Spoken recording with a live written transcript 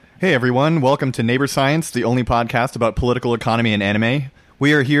Hey everyone, welcome to Neighbor Science, the only podcast about political economy and anime.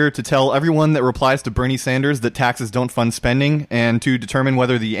 We are here to tell everyone that replies to Bernie Sanders that taxes don't fund spending, and to determine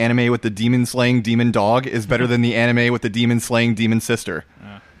whether the anime with the demon-slaying demon dog is better than the anime with the demon-slaying demon sister.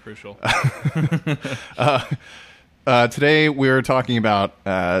 Crucial. Today we're talking about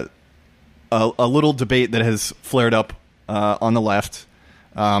a little debate that has flared up on the left,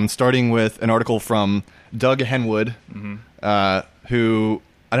 starting with an article from Doug Henwood, who...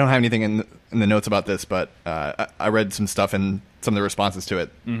 I don't have anything in the notes about this, but I read some stuff and some of the responses to it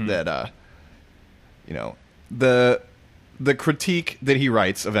that, the critique that he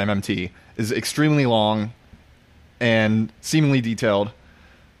writes of MMT is extremely long and seemingly detailed.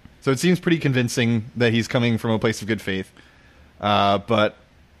 So it seems pretty convincing that he's coming from a place of good faith. But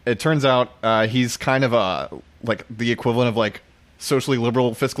it turns out he's kind of like the equivalent of like socially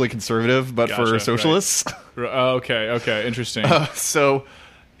liberal, fiscally conservative, but for socialists. Right. Okay, interesting. So...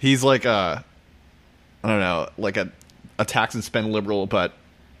 he's like a tax and spend liberal, but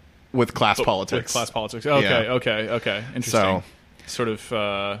with class politics. With class politics. Okay. Interesting. So, sort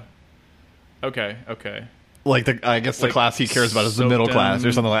of, okay. Like, I guess the class he cares about is the middle class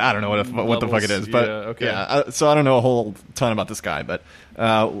or something like I don't know what the fuck it is. But, so I don't know a whole ton about this guy, but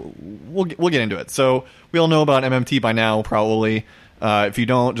we'll get into it. So, we all know about MMT by now, probably. If you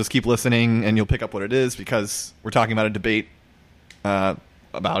don't, just keep listening, and you'll pick up what it is, because we're talking about a debate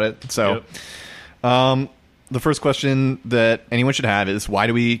about it. So the first question that anyone should have is, why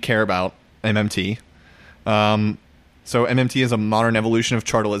do we care about MMT? So MMT is a modern evolution of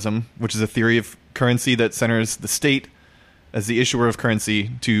chartalism, which is a theory of currency that centers the state as the issuer of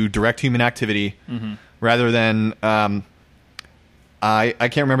currency to direct human activity rather than I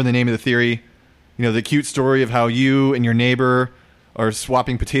can't remember the name of the theory, the cute story of how you and your neighbor are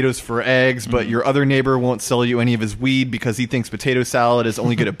swapping potatoes for eggs, but your other neighbor won't sell you any of his weed because he thinks potato salad is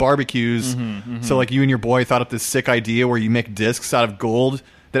only good at barbecues. So like you and your boy thought up this sick idea where you make discs out of gold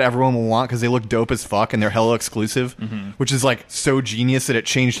that everyone will want because they look dope as fuck and they're hella exclusive, which is like so genius that it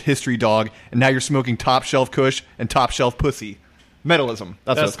changed history, dog. And now you're smoking top shelf kush and top shelf pussy. Metalism.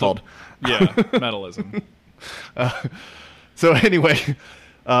 That's what it's called. Yeah, metalism. So anyway,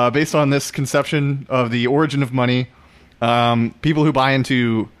 based on this conception of the origin of money, people who buy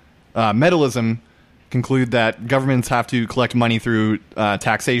into metalism conclude that governments have to collect money through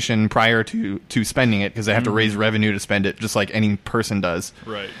taxation prior to spending it because they have to raise revenue to spend it, just like any person does.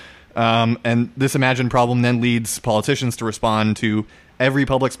 Right. And this imagined problem then leads politicians to respond to every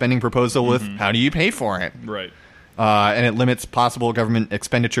public spending proposal with, how do you pay for it? Right. And it limits possible government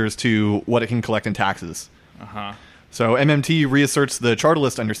expenditures to what it can collect in taxes. So MMT reasserts the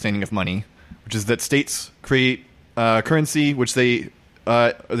chartalist understanding of money, which is that states create currency, which they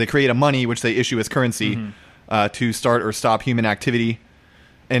create a money which they issue as currency to start or stop human activity,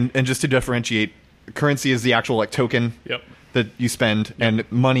 and just to differentiate, currency is the actual like token that you spend, and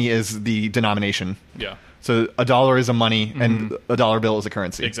money is the denomination. Yeah. So $1 is a money, and a dollar bill is a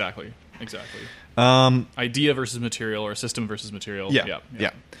currency. Exactly. Idea versus material, or system versus material.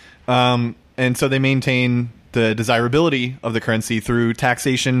 Yeah. And so they maintain the desirability of the currency through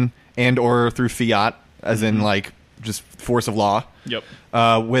taxation and or through fiat, as in like just force of law.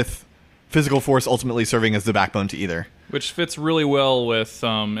 With physical force ultimately serving as the backbone to either. Which fits really well with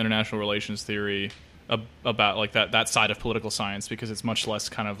international relations theory about like that side of political science, because it's much less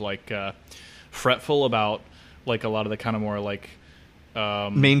kind of like fretful about like a lot of the kind of more like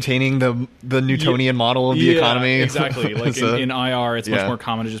maintaining the Newtonian model of the economy. Exactly. Like in IR, it's much more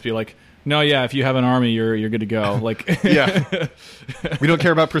common to just be like, no, if you have an army, you're good to go. Like, we don't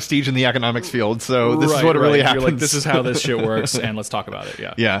care about prestige in the economics field, so this is what really happens. You're like, this is how this shit works, and let's talk about it.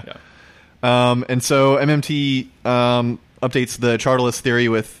 And so MMT updates the chartalist theory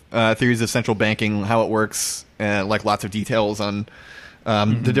with theories of central banking, how it works, like lots of details on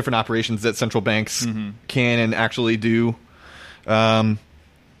the different operations that central banks can and actually do.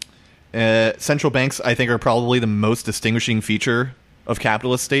 Central banks, I think, are probably the most distinguishing feature of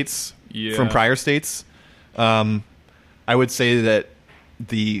capitalist states from prior states. I would say that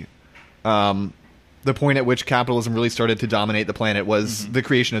the point at which capitalism really started to dominate the planet was the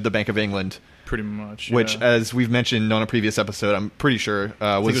creation of the Bank of England. Pretty much. Which, as we've mentioned on a previous episode, I'm pretty sure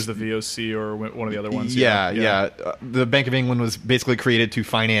I think it was the VOC or one of the other ones. The Bank of England was basically created to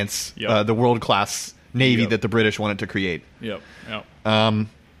finance the world-class navy that the British wanted to create.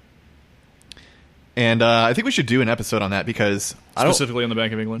 And I think we should do an episode on that, because specifically on the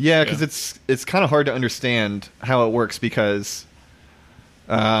Bank of England. Yeah, because it's kind of hard to understand how it works, because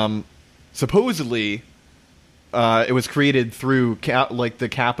supposedly it was created through the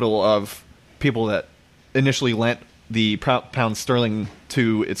capital of people that initially lent the pound sterling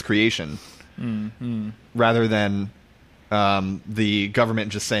to its creation, rather than the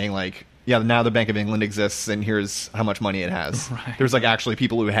government just saying like, yeah, now the Bank of England exists and here's how much money it has. Right. There's like actually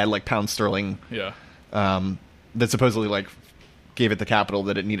people who had like pound sterling, that supposedly like gave it the capital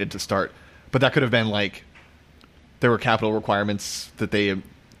that it needed to start. But that could have been like there were capital requirements that they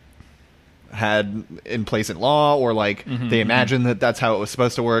had in place in law, or like they imagined that that's how it was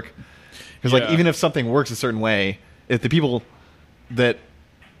supposed to work. Because like even if something works a certain way, if the people that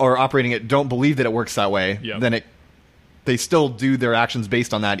are operating it don't believe that it works that way, then they still do their actions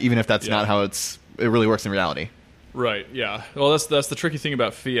based on that, even if that's not how it really works in reality. Right. Yeah. Well, that's the tricky thing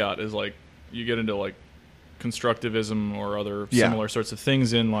about fiat is like you get into like constructivism or other similar sorts of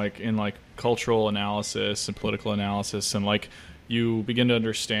things in cultural analysis and political analysis, and like you begin to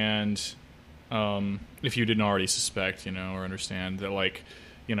understand, if you didn't already suspect, or understand that like,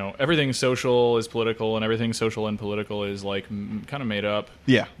 everything social is political and everything social and political is like kind of made up.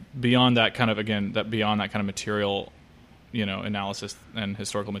 Yeah. Beyond that kind of material, analysis and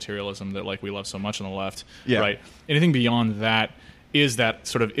historical materialism that like we love so much on the left. Yeah. Right. Anything beyond that is that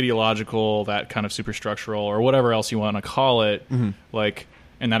sort of ideological, that kind of superstructural or whatever else you want to call it. Like,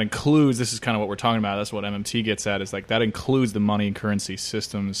 and that includes, this is kind of what we're talking about. That's what MMT gets at, is like that includes the money and currency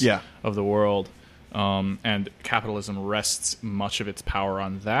systems of the world. And capitalism rests much of its power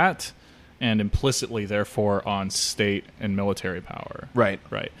on that, and implicitly, therefore, on state and military power. Right.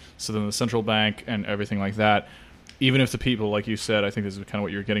 Right. So then the central bank and everything like that, even if the people, like you said, I think this is kind of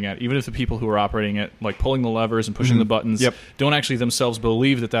what you're getting at, even if the people who are operating it, like pulling the levers and pushing the buttons, don't actually themselves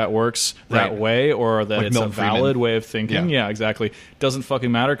believe that works that way, or that like it's Milton a valid Friedman. Way of thinking. Yeah, exactly. Doesn't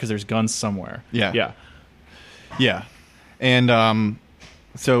fucking matter because there's guns somewhere. Yeah. And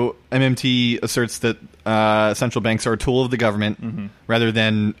so MMT asserts that central banks are a tool of the government rather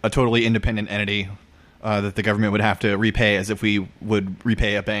than a totally independent entity that the government would have to repay as if we would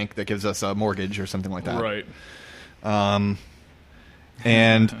repay a bank that gives us a mortgage or something like that. Right. And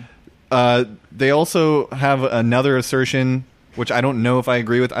they also have another assertion, which I don't know if I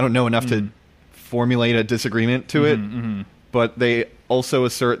agree with. I don't know enough to formulate a disagreement to it. But they also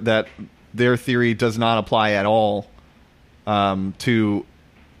assert that their theory does not apply at all to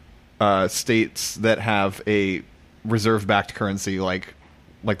states that have a reserve-backed currency like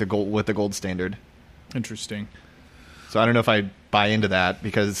the gold, with the gold standard. Interesting. So I don't know if I buy into that,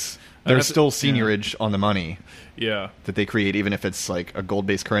 because there's still seigniorage on the money that they create, even if it's like a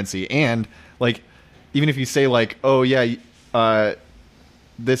gold-based currency. And like, even if you say like, oh yeah,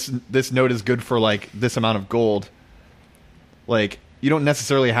 this note is good for like this amount of gold, like you don't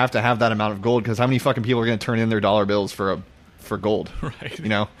necessarily have to have that amount of gold, because how many fucking people are going to turn in their dollar bills for gold? Right.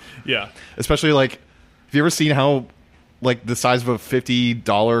 Yeah. Especially like, have you ever seen how like the size of a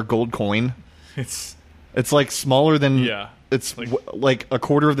 $50 gold coin? It's like smaller than it's like a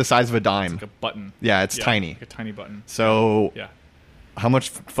quarter of the size of a dime. It's like a button. Yeah, it's tiny. Like a tiny button. So how much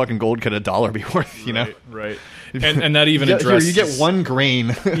fucking gold could a dollar be worth, Right. And that even addresses... you get 1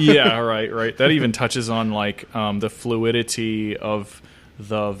 grain. Right. That even touches on like the fluidity of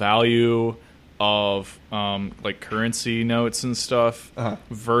the value of like currency notes and stuff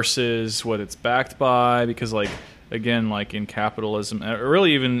versus what it's backed by, because like, again, like in capitalism, or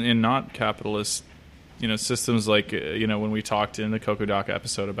really even in not capitalist systems, like when we talked in the Kokodaka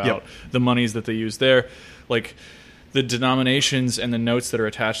episode about the monies that they use there, like the denominations and the notes that are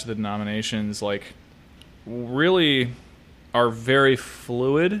attached to the denominations, like really are very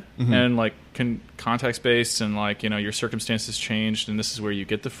fluid and like context based, and like your circumstances changed, and this is where you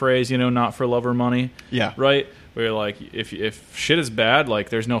get the phrase not for love or money. Right, where like if shit is bad, like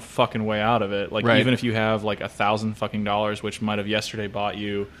there's no fucking way out of it. Like even if you have like $1,000 fucking dollars, which might have yesterday bought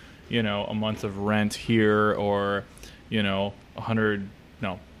you a month of rent here, or 500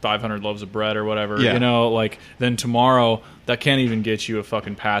 loaves of bread or whatever, like then tomorrow that can't even get you a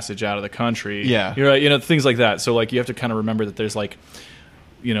fucking passage out of the country. You're right, things like that. So like you have to kind of remember that there's like,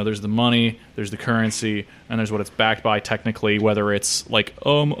 there's the money, there's the currency, and there's what it's backed by technically, whether it's like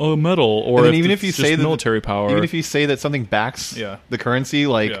a metal or even if you say military power. Even if you say that something backs the currency,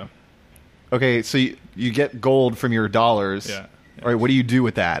 like okay, so you get gold from your dollars. All right, what do you do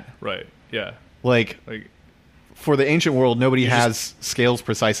with that? Right. Yeah. Like for the ancient world, nobody has scales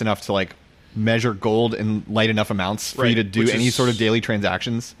precise enough to like measure gold in light enough amounts for you to do any sort of daily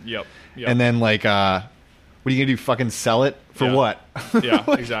transactions. Yep. And then like, what are you gonna do? Fucking sell it for what?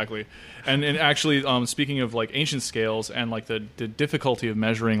 Exactly. And actually, speaking of like ancient scales and like the difficulty of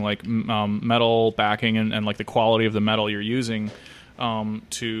measuring like metal backing and like the quality of the metal you're using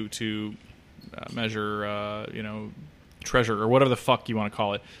to measure treasure or whatever the fuck you want to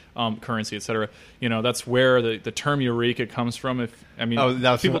call it, currency, etc. That's where the term eureka comes from.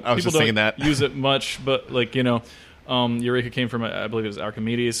 People don't use it much, but eureka came from, I believe it was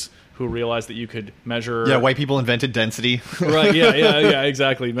Archimedes, who realized that you could measure. Yeah, white people invented density. Right. Yeah.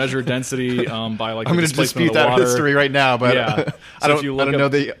 Exactly. Measure density by I'm going to dispute that history right now, but yeah. I don't know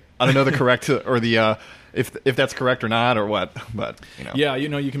the correct or the if that's correct or not or what. But yeah,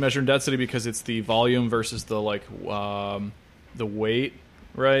 you can measure density because it's the volume versus the the weight,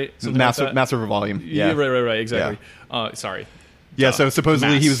 right? Mass over volume. Yeah. Right. Exactly. Yeah. Sorry. Yeah. So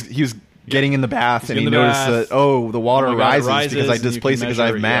supposedly mass. he was getting in the bath and he noticed that the water rises because I displace it because I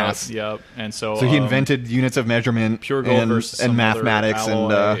have mass. Yep. And so he invented units of measurement, pure gold versus and mathematics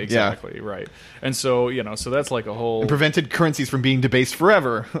alloy, exactly right. And so so that's like a whole. It prevented currencies from being debased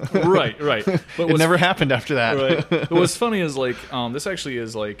forever. Right. But it never happened after that. Right. But what's funny is this actually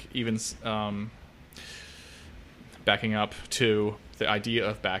is even backing up to the idea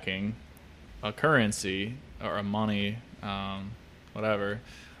of backing a currency or a money, whatever.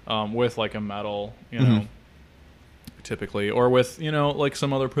 With like a metal, typically, or with like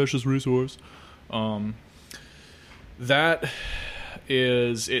some other precious resource, that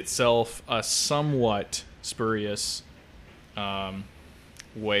is itself a somewhat spurious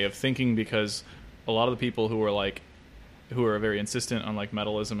way of thinking, because a lot of the people who are very insistent on like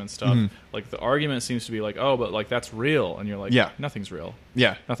metalism and stuff, like the argument seems to be like, oh, but like that's real, and you're like, yeah, nothing's real.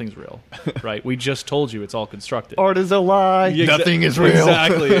 Yeah, nothing's real, right? We just told you it's all constructed. Art is a lie. Nothing is real.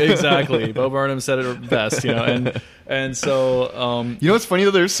 Exactly. Bo Burnham said it best, and so what's funny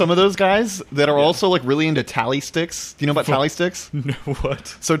though? There's some of those guys that are also like really into tally sticks. Do you know about tally sticks? No,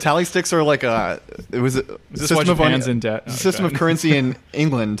 what? So tally sticks are like system of currency in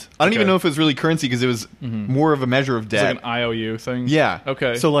England. I don't even know if it was really currency because it was more of a measure of debt. It's like an IOU thing. Yeah.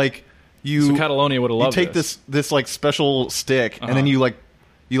 Okay. So like so Catalonia would have loved this. You take this like special stick and then you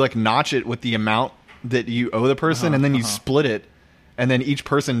notch it with the amount that you owe the person, and then you split it, and then each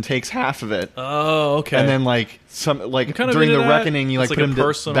person takes half of it. Oh, okay. And then during the reckoning, you put them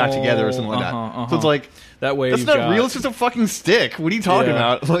back together or something like that. So it's like that way. That's not real. It's just a fucking stick. What are you talking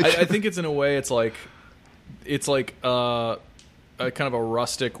about? I think it's in a way. It's like a kind of a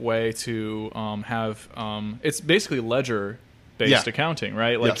rustic way to have. It's basically ledger. Based accounting,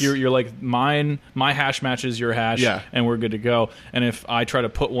 right? Like you're like my hash matches your hash, and we're good to go. And if I try to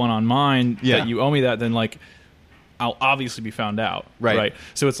put one on mine that you owe me that, then like I'll obviously be found out, right?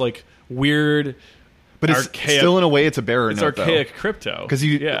 So it's like weird, but it's archaic, still in a way it's a bearer note. It's archaic crypto because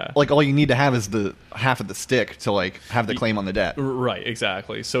all you need to have is the half of the stick to like have the claim on the debt, right?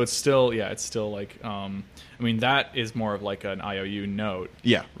 Exactly. So it's still like that is more of like an IOU note,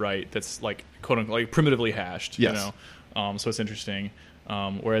 right? That's like quote unquote like primitively hashed, so it's interesting.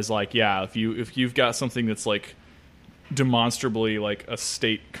 Whereas like, if you've got something that's like demonstrably like a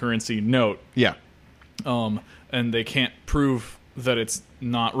state currency note, and they can't prove that it's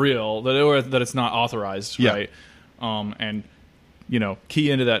not real, that it's not authorized, right? And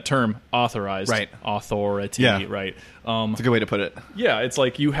key into that term authorized, right? Authority, right? It's a good way to put it. Yeah, it's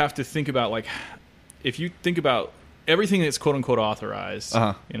like you have to think about like if you think about everything that's quote unquote authorized,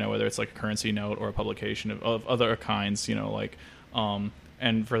 whether it's like a currency note or a publication of other kinds,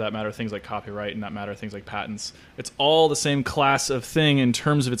 and for that matter, things like copyright, and that matter, things like patents. It's all the same class of thing in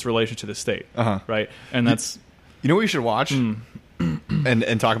terms of its relation to the state, right? And that's what we should watch and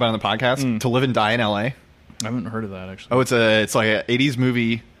talk about on the podcast. To Live and Die in L.A. I haven't heard of that actually. Oh, it's like an 80s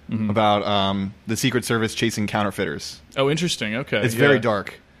movie about the Secret Service chasing counterfeiters. Oh, interesting. Okay, it's very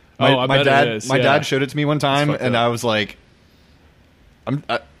dark. My dad showed it to me one time, and I was like,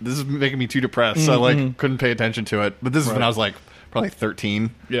 "This is making me too depressed." So I couldn't pay attention to it. But this is when I was like probably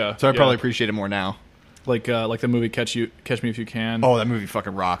 13. Yeah. So I probably appreciate it more now. Like the movie Catch Me If You Can. Oh, that movie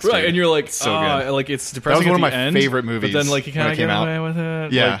fucking rocks, right? Dude. And you're like, so good. Like it's depressing. That was one of my favorite movies. But then like you kind of get away with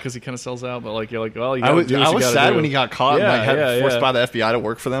it, yeah, because he kind of sells out. But like you're like, well, I was sad when he got caught and had forced by the FBI to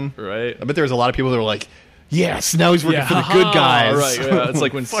work for them. Right. I bet there was a lot of people that were like, yes, now he's working for the good guys. Right, yeah. It's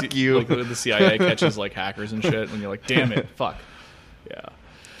like when fuck you. Like the CIA catches like hackers and shit, and you're like, damn it, fuck. Yeah.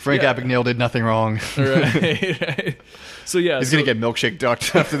 Frank Abagnale did nothing wrong. Right. So he's gonna get milkshake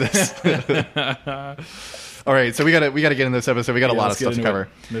ducked after this. All right, so we gotta get in this episode. We got a lot of stuff to cover.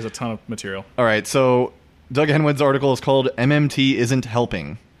 There's a ton of material. All right, so Doug Henwood's article is called "MMT Isn't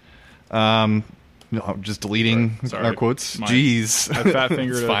Helping." No, just deleting our quotes. Jeez. I fat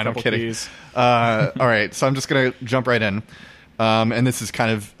fingered a couple I'm kidding. keys. All right, so I'm just going to jump right in. And this is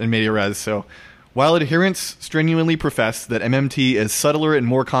kind of in media res. So, while adherents strenuously profess that MMT is subtler and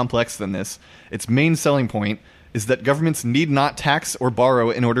more complex than this, its main selling point is that governments need not tax or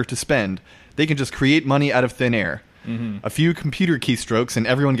borrow in order to spend. They can just create money out of thin air. A few computer keystrokes and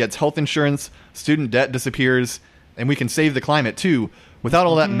everyone gets health insurance, student debt disappears, and we can save the climate too, without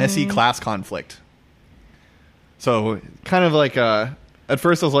all that messy class conflict. So, kind of like, at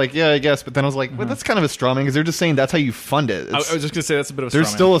first I was like, yeah, I guess, but then I was like, well, that's kind of a straw man, because they're just saying that's how you fund it. I was just going to say that's a bit of a straw man.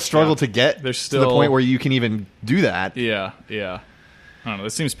 There's still a struggle to get to the point where you can even do that. Yeah. I don't know,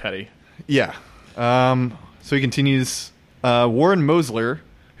 this seems petty. Yeah. So he continues, Warren Mosler,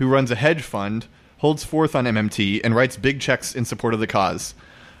 who runs a hedge fund, holds forth on MMT and writes big checks in support of the cause.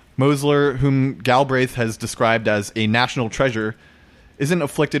 Mosler, whom Galbraith has described as a national treasure, isn't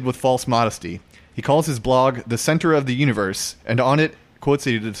afflicted with false modesty. He calls his blog The Center of the Universe, and on it quotes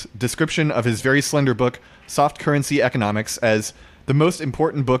a description of his very slender book, Soft Currency Economics, as the most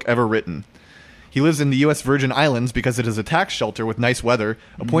important book ever written. He lives in the U.S. Virgin Islands because it is a tax shelter with nice weather,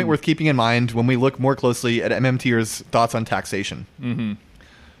 a point worth keeping in mind when we look more closely at MMTers' thoughts on taxation.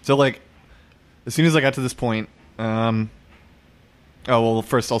 So, like, as soon as I got to this point, first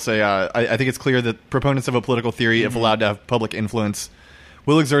I'll say I think it's clear that proponents of a political theory, if allowed to have public influence,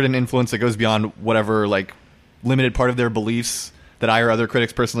 will exert an influence that goes beyond whatever, like, limited part of their beliefs that I or other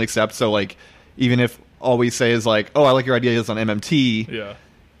critics personally accept. So, like, even if all we say is, like, oh, I like your ideas on MMT,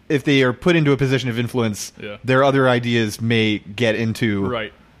 if they are put into a position of influence, their other ideas may get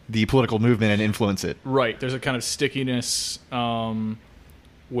into the political movement and influence it. Right. There's a kind of stickiness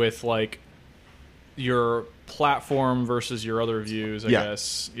with, like, your platform versus your other views, I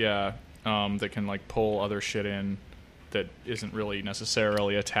guess. Yeah. That can, like, pull other shit in that isn't really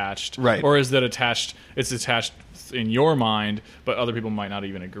necessarily attached. Right. Or is that attached, it's attached in your mind, but other people might not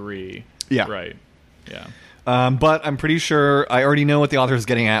even agree. Yeah. Right. Yeah. But I'm pretty sure I already know what the author is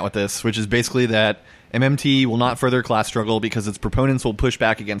getting at with this, which is basically that MMT will not further class struggle because its proponents will push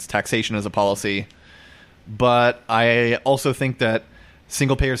back against taxation as a policy. But I also think that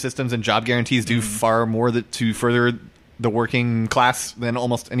single-payer systems and job guarantees do far more to further the working class than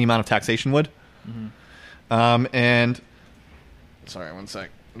almost any amount of taxation would. And sorry, one sec.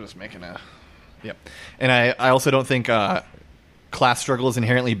 I'm just making a... Yep. And I also don't think class struggle is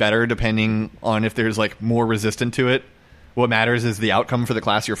inherently better depending on if there's, like, more resistance to it. What matters is the outcome for the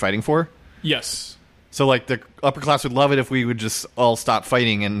class you're fighting for. Yes. So, like, the upper class would love it if we would just all stop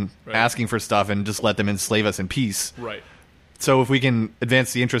fighting and asking for stuff and just let them enslave us in peace. Right. So if we can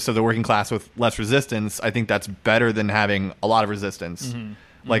advance the interests of the working class with less resistance, I think that's better than having a lot of resistance.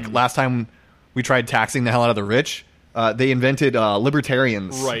 Like, last time we tried taxing the hell out of the rich, they invented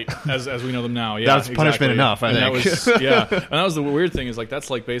libertarians. Right, as we know them now. Yeah, that's punishment enough, I think. And that was the weird thing, is, like, that's,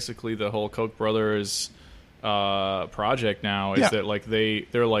 like, basically the whole Koch brothers project now, is that, like,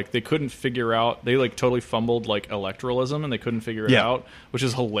 they're like, they couldn't figure out, they, like, totally fumbled, like, electoralism, and they couldn't figure it out, which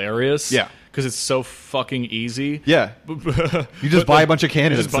is hilarious. Yeah. Because it's so fucking easy. Yeah. You just buy a bunch of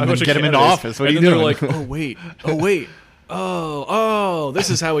candidates and then get them into office. What are you doing? They're like, oh, wait. Oh, this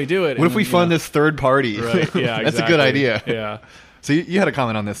is how we do it. What if we fund this third party? Right. Yeah, That's a good idea. Yeah. So you had a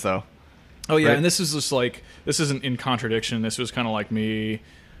comment on this, though. Oh, yeah, right? And this is just, like, this isn't in contradiction. This was kind of like me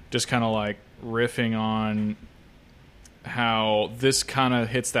just kind of, like, riffing on how this kind of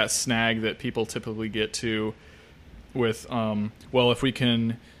hits that snag that people typically get to with, well, if we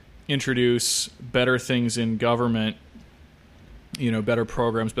can introduce better things in government, better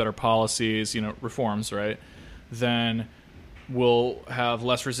programs, better policies, reforms, right, then we'll have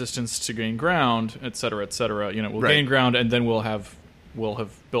less resistance to gain ground, et cetera, et cetera. We'll gain ground, and then we'll have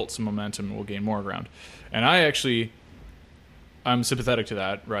built some momentum, and we'll gain more ground. And I'm sympathetic to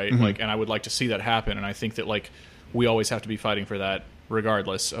that, right? Like, and I would like to see that happen. And I think that, like, we always have to be fighting for that,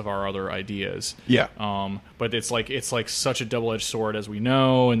 regardless of our other ideas. Yeah. But it's like such a double-edged sword, as we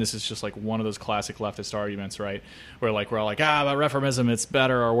know, and this is just, like, one of those classic leftist arguments, right? Where, like, we're all like, about reformism, it's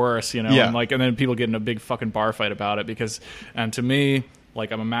better or worse, Yeah. And then people get in a big fucking bar fight about it and to me,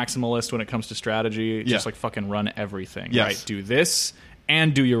 like, I'm a maximalist when it comes to strategy. Just, like, fucking run everything, right? Do this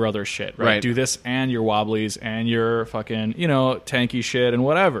and do your other shit, right? Do this and your wobblies and your fucking, tanky shit and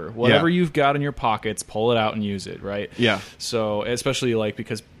whatever you've got in your pockets, pull it out and use it, right? Yeah. So, especially, like,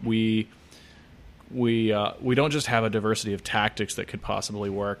 because we don't just have a diversity of tactics that could possibly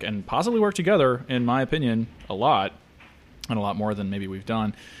work together, in my opinion, a lot, and a lot more than maybe we've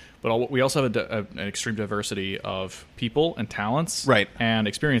done. But we also have an extreme diversity of people and talents, and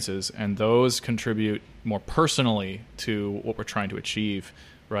experiences, and those contribute more personally to what we're trying to achieve,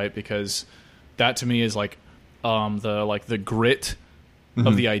 right? Because that, to me, is like the grit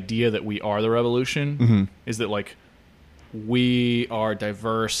of the idea that we are the revolution. Is that, like, we are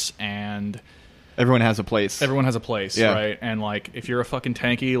diverse and everyone has a place. Right? And, like, if you're a fucking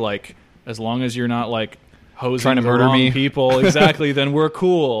tanky, like, as long as you're not, like, hosing trying to the murder wrong me people, exactly, then we're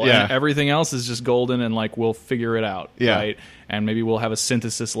cool. Yeah. And everything else is just golden, and like we'll figure it out. Yeah. Right. And maybe we'll have a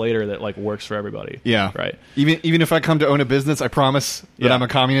synthesis later that like works for everybody. Yeah. Right. Even if I come to own a business, I promise that I'm a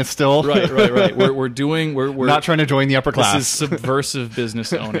communist still. Right. We're not trying to join the upper class. This is subversive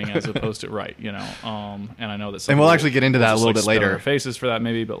business owning as opposed to and I know that. And we'll actually get into that a little bit later. Faces for that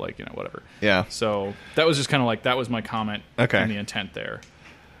maybe, but whatever. Yeah. So that was just kind of like that was my comment. Okay. And the intent there.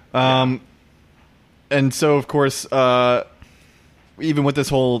 And so of course, even with this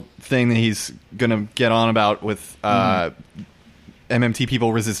whole thing that he's gonna get on about with MMT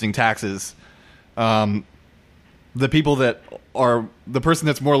people resisting taxes, the people that are the person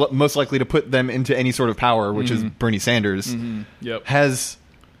that's most likely to put them into any sort of power, which is Bernie Sanders, has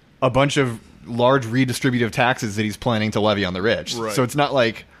a bunch of large redistributive taxes that he's planning to levy on the rich. Right. So it's not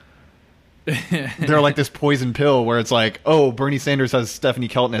like they're like this poison pill where it's like, oh, Bernie Sanders has Stephanie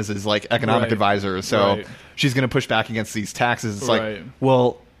Kelton as his like economic advisor, so she's going to push back against these taxes. It's like,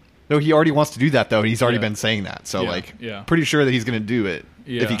 well, no, he already wants to do that though. He's already been saying that, so pretty sure that he's going to do it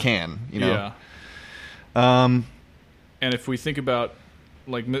if he can. And if we think about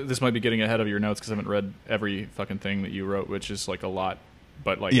like this, might be getting ahead of your notes because I haven't read every fucking thing that you wrote, which is like a lot,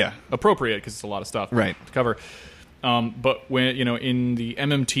 but like appropriate because it's a lot of stuff to cover. But when in the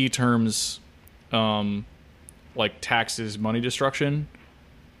MMT terms, like taxes, money destruction,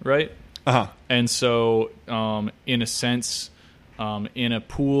 right? And so, in a sense, in a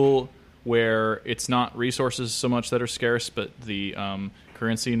pool where it's not resources so much that are scarce, but the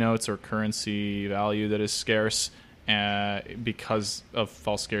currency notes or currency value that is scarce because of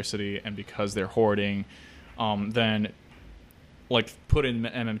false scarcity and because they're hoarding, then, like put in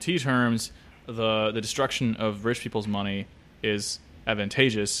MMT terms, the destruction of rich people's money is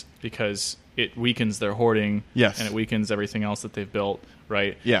advantageous because it weakens their hoarding and it weakens everything else that they've built,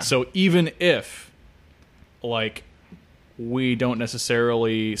 right? Yeah. So even if, like, we don't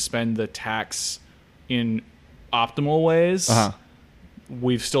necessarily spend the tax in optimal ways,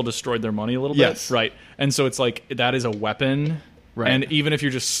 we've still destroyed their money a little bit, right? And so it's like that is a weapon, and even if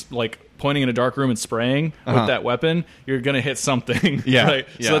you're just like pointing in a dark room and spraying with that weapon, you're going to hit something. Right?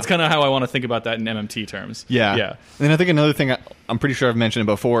 So that's kind of how I want to think about that in MMT terms. Yeah. And I think another thing, I'm pretty sure I've mentioned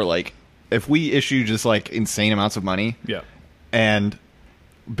it before, like if we issue just like insane amounts of money and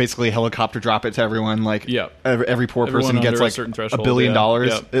basically helicopter drop it to everyone, like every poor person gets like $1 billion.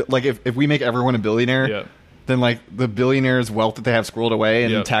 Like if we make everyone a billionaire, then like the billionaires' wealth that they have squirreled away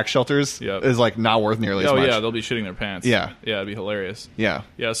in tax shelters is like not worth nearly as much. Yeah, they'll be shitting their pants. Yeah, it'd be hilarious. Yeah.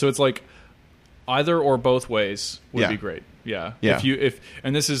 So it's like either or both ways would be great. If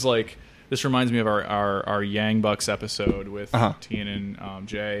and this is like this reminds me of our Yang Bucks episode with Tien and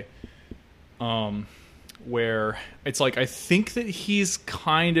Jay, where it's like I think that he's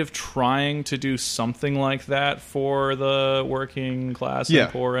kind of trying to do something like that for the working class and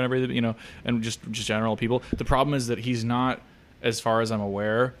poor and everything, and just general people. The problem is that he's not, as far as I'm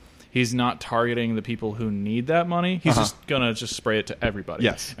aware, he's not targeting the people who need that money. He's just gonna spray it to everybody.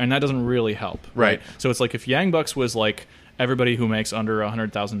 And that doesn't really help. Right. So it's like if Yang Bucks was like everybody who makes under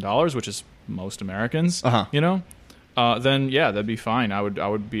 $100,000, which is most Americans, then that'd be fine. I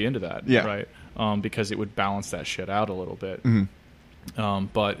would be into that. Right. Because it would balance that shit out a little bit.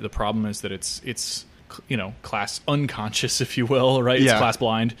 But the problem is that it's class unconscious, if you will, right? It's class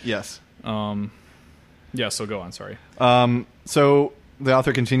blind. So go on. Sorry. So the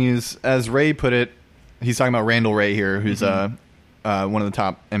author continues, as Ray put it, he's talking about Randall Ray here, who's one of the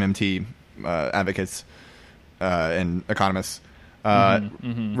top MMT advocates and economists.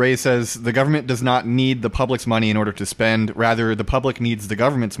 Ray says the government does not need the public's money in order to spend. Rather, the public needs the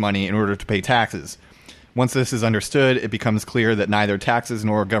government's money in order to pay taxes. Once this is understood, it becomes clear that neither taxes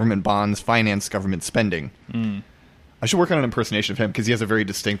nor government bonds finance government spending. I should work on an impersonation of him because he has a very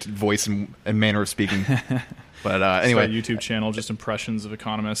distinct voice and manner of speaking. But anyway, YouTube channel, just impressions of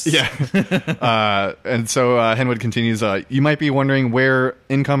economists. And so Henwood continues, you might be wondering where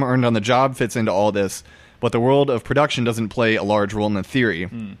income earned on the job fits into all this. But the world of production doesn't play a large role in the theory.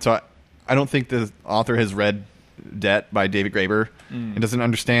 So I don't think the author has read Debt by David Graeber and doesn't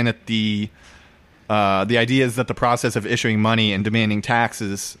understand that the idea is that the process of issuing money and demanding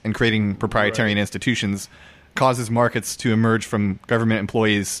taxes and creating proprietary institutions causes markets to emerge from government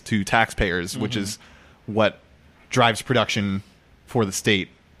employees to taxpayers, which is what drives production for the state.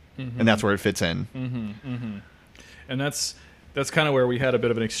 And that's where it fits in. And that's that's kind of where we had a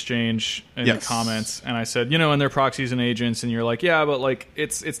bit of an exchange in the comments, and I said, and they're proxies and agents, and you're like, yeah, but like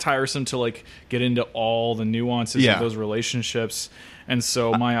it's tiresome to like get into all the nuances of those relationships. And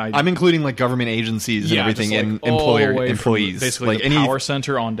so I'm including like government agencies and everything, and employees, basically like the power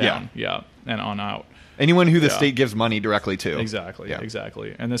center on down, and on out. Anyone who the state gives money directly to. Exactly.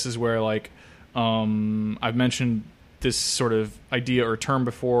 And this is where like I've mentioned this sort of idea or term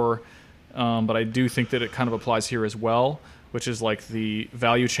before, but I do think that it kind of applies here as well, which is like the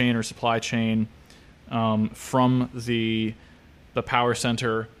value chain or supply chain from the power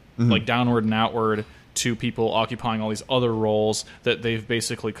center, like downward and outward, to people occupying all these other roles that they've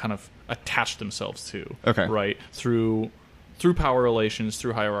basically kind of attached themselves to. Okay. Right? Through power relations,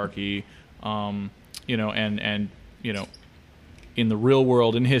 through hierarchy, and in the real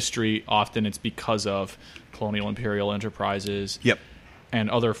world, in history, often it's because of colonial imperial enterprises. Yep. And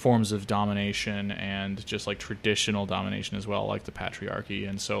other forms of domination, and just like traditional domination as well, like the patriarchy.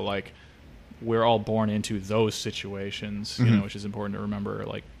 And so like we're all born into those situations, which is important to remember,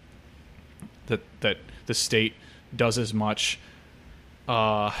 like that the state does as much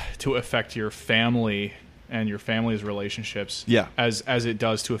to affect your family and your family's relationships as it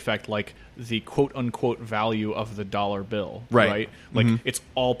does to affect like the quote unquote value of the dollar bill. Right? Like it's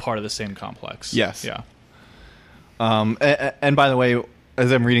all part of the same complex. Yes. Yeah. And by the way, as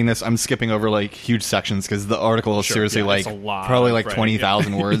I'm reading this, I'm skipping over like huge sections because the article is seriously like probably like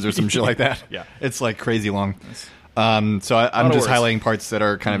 20,000 words or some shit like that. Yeah. It's like crazy long. So I'm just highlighting parts that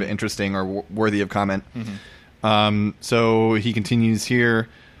are kind of interesting or worthy of comment. So he continues here.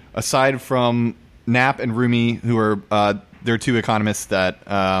 Aside from Knapp and Rumi, who are they're two economists that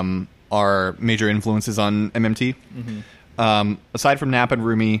are major influences on MMT. Aside from Knapp and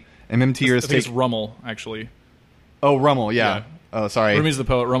Rumi, MMTers take... It's Rummel, actually. Oh, Rummel, yeah. Oh, sorry. Rumi's the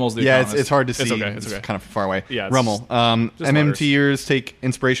poet, Rummel's the economist. Yeah, it's hard to see. It's okay. Kind of far away. Yeah, Rummel. MMTers take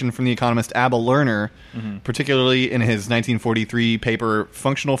inspiration from the economist Abel Lerner, particularly in his 1943 paper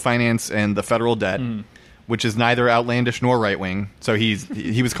Functional Finance and the Federal Debt, which is neither outlandish nor right-wing. So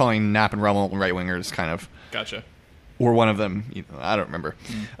he was calling Knapp and Rummel right-wingers, kind of. Gotcha. Or one of them. I don't remember.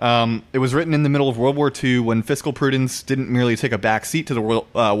 It was written in the middle of World War II when fiscal prudence didn't merely take a back seat to the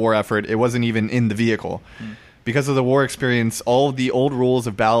war effort. It wasn't even in the vehicle. Because of the war experience, all of the old rules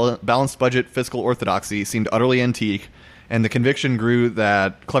of balanced budget fiscal orthodoxy seemed utterly antique, and the conviction grew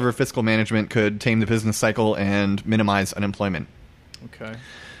that clever fiscal management could tame the business cycle and minimize unemployment. Okay.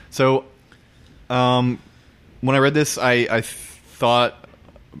 So, when I read this, I thought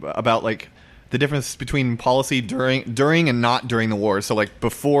about like the difference between policy during and not during the war. So, like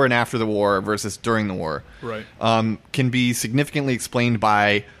before and after the war versus during the war, right? Can be significantly explained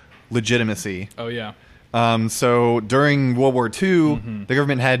by legitimacy. Oh yeah. So during World War II, the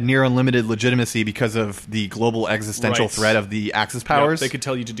government had near unlimited legitimacy because of the global existential threat of the Axis powers. They could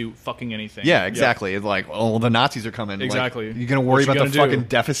tell you to do fucking anything. Yeah, exactly. It's like, oh, the Nazis are coming. Exactly. Like, you going to worry about the fucking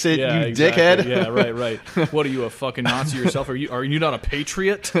deficit, you dickhead? Yeah, right. What, are you a fucking Nazi yourself? Are you not a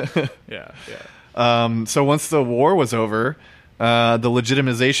patriot? Yeah. So once the war was over, the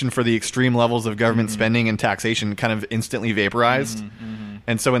legitimization for the extreme levels of government spending and taxation kind of instantly vaporized.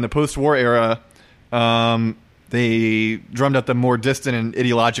 And so in the post-war era, they drummed up the more distant and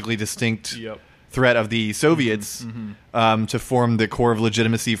ideologically distinct threat of the Soviets to form the core of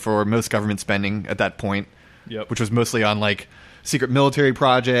legitimacy for most government spending at that point, which was mostly on like secret military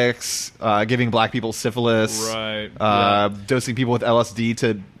projects, giving black people syphilis, dosing people with LSD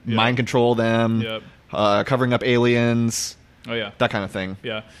to mind control them, covering up aliens, that kind of thing.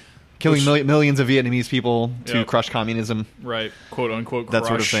 Killing millions of Vietnamese people to crush communism, quote unquote, that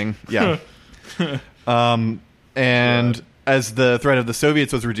sort of thing. And as the threat of the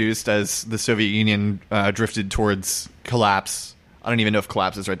Soviets was reduced, as the Soviet Union drifted towards collapse, I don't even know if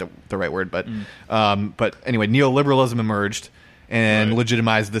collapse is the right word, but anyway, neoliberalism emerged and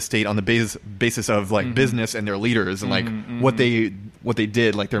legitimized the state on the basis of like business and their leaders and like what they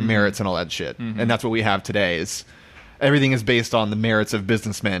did, like their merits and all that shit. And that's what we have today. Is everything is based on the merits of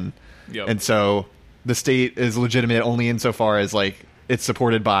businessmen, and so the state is legitimate only insofar as like it's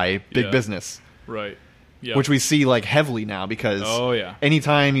supported by big business. Right. Yeah. Which we see like heavily now because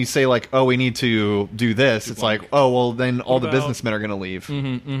anytime you say like, oh, we need to do this, it's like, oh, well, then all the businessmen are going to leave.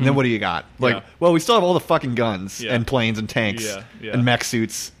 And then what do you got? Like, well, we still have all the fucking guns and planes and tanks and mech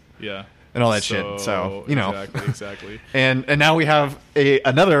suits and all that shit. So, you know. Exactly. and now we have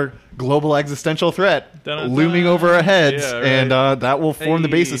another global existential threat looming over our heads. And that will form the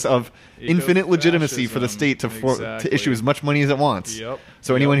basis of infinite legitimacy for the state to issue as much money as it wants.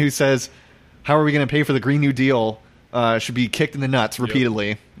 So anyone who says, how are we going to pay for the Green New Deal should be kicked in the nuts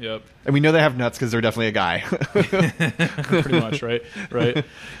repeatedly. Yep. And we know they have nuts because they're definitely a guy. Pretty much, right? Right.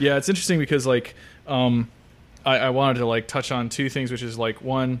 Yeah, it's interesting because like I wanted to like touch on two things, which is like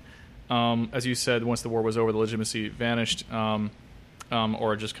one, as you said, once the war was over, the legitimacy vanished,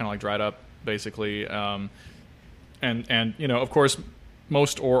 or just kind of like dried up, basically. And you know, of course,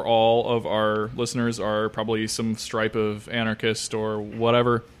 most or all of our listeners are probably some stripe of anarchist or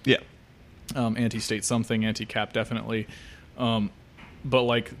whatever. Yeah. Anti-state something, anti-cap definitely. But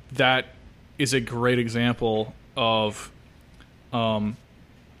like that is a great example of why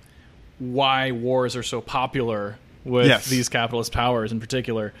wars are so popular with these capitalist powers in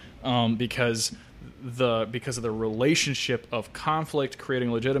particular, because of the relationship of conflict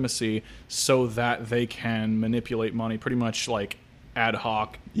creating legitimacy so that they can manipulate money pretty much like ad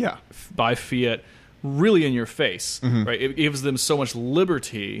hoc by fiat really in your face, right? It gives them so much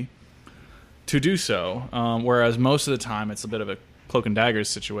liberty to do so, whereas most of the time it's a bit of a cloak and daggers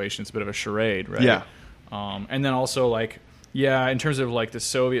situation. It's a bit of a charade, right? Yeah. And then also like, yeah, in terms of like the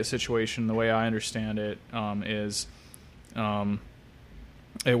Soviet situation, the way I understand it is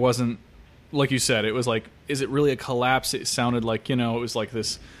it wasn't, like you said, it was like, is it really a collapse? It sounded like, you know, it was like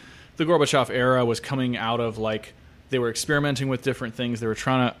this, the Gorbachev era was coming out of like, they were experimenting with different things. They were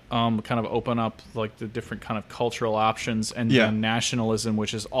trying to kind of open up like the different kind of cultural options, and then nationalism,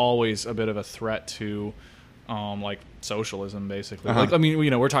 which is always a bit of a threat to like socialism, basically. Like, I mean, you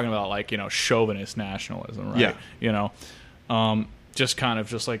know, we're talking about like, you know, chauvinist nationalism, right? Yeah. You know, just kind of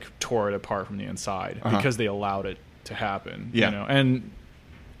just like tore it apart from the inside because they allowed it to happen. Yeah. You know, and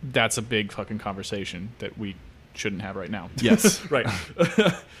that's a big fucking conversation that we shouldn't have right now. Yes. Right.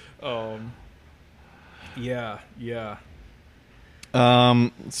 Yeah.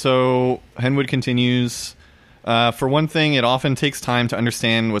 So Henwood continues, for one thing, it often takes time to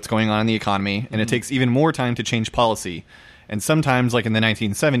understand what's going on in the economy, and it takes even more time to change policy. And sometimes, like in the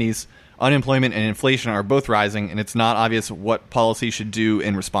 1970s, unemployment and inflation are both rising, and it's not obvious what policy should do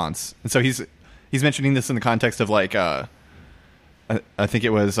in response. And so he's mentioning this in the context of like, I think it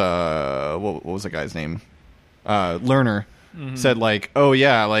was, what was the guy's name? Lerner said like, oh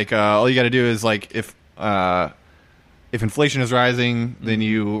yeah, like all you got to do is like if inflation is rising, then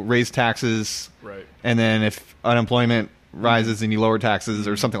you raise taxes, right? And then if unemployment rises, then you lower taxes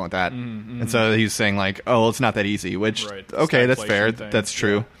or something like that. And so he's saying like, oh, well, it's not that easy. Which okay, that's fair. Thing. That's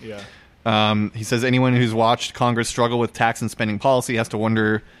true. Yeah. He says anyone who's watched Congress struggle with tax and spending policy has to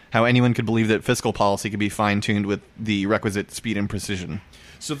wonder how anyone could believe that fiscal policy could be fine-tuned with the requisite speed and precision.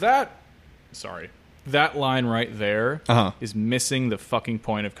 So that line right there is missing the fucking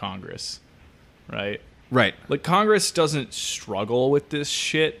point of Congress, right? Right. Like Congress doesn't struggle with this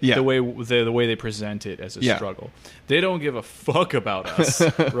shit the way they present it as a struggle. They don't give a fuck about us,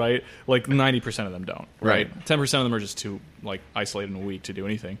 right? Like 90% of them don't, right? 10% of them are just too like isolated and weak to do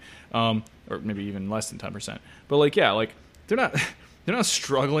anything, or maybe even less than 10%. But like like they're not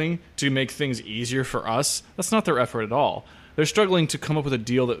struggling to make things easier for us. That's not their effort at all. They're struggling to come up with a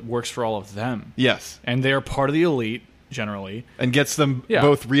deal that works for all of them. Yes. And they are part of the elite, generally. And gets them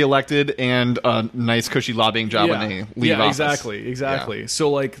both reelected and a nice, cushy lobbying job when they leave office. Exactly. Yeah.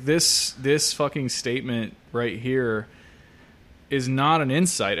 So, like, this fucking statement right here is not an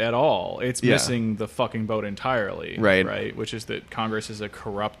insight at all. It's missing the fucking boat entirely. Right? Which is that Congress is a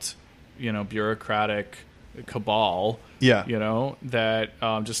corrupt, bureaucratic cabal, that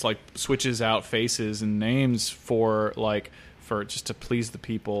just like switches out faces and names for just to please the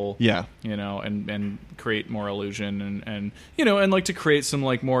people, and create more illusion and like to create some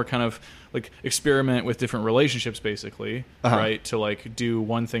like more kind of like experiment with different relationships, basically, right? To like do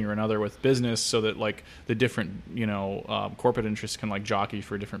one thing or another with business so that like the different corporate interests can like jockey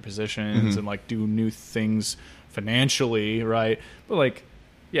for different positions and like do new things financially, right? But like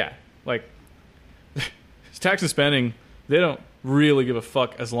tax and spending, they don't really give a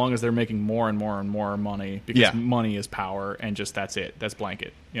fuck as long as they're making more and more and more money, because money is power, and just that's it. That's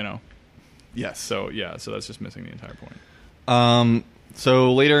blanket, Yes. So that's just missing the entire point.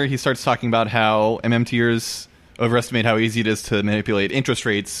 So later he starts talking about how MMTers overestimate how easy it is to manipulate interest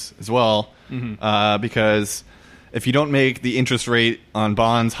rates as well, because if you don't make the interest rate on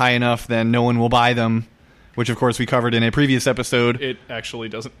bonds high enough, then no one will buy them. Which, of course, we covered in a previous episode. It actually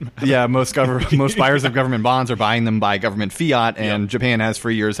doesn't matter. Yeah, most buyers of government bonds are buying them by government fiat, and Japan has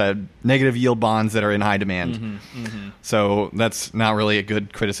for years had negative yield bonds that are in high demand. So that's not really a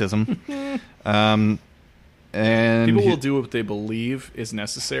good criticism. And people will do what they believe is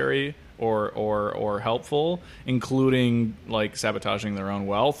necessary or helpful, including like sabotaging their own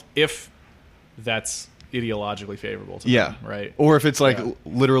wealth, if that's ideologically favorable to them, right? Or if it's like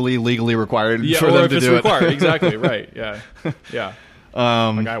literally legally required for them to do it. Or if it's required, exactly, right, yeah.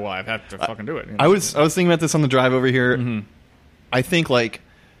 Like, I've had to fucking do it. You know? I was thinking about this on the drive over here. Mm-hmm. I think like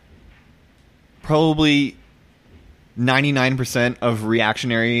probably 99% of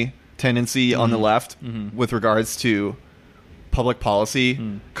reactionary tendency on the left with regards to public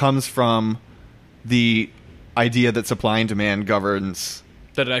policy comes from the idea that supply and demand governs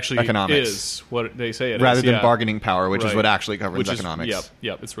that it actually economics. Is what they say it rather is. than bargaining power, which is what actually governs economics.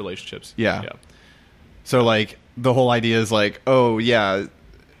 Yep, it's relationships. Yeah. So like the whole idea is like, oh yeah,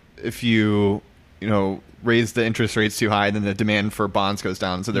 if you raise the interest rates too high, then the demand for bonds goes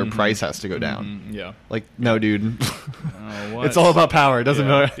down, so their price has to go down. Yeah. Like, no, dude. It's all about power. It doesn't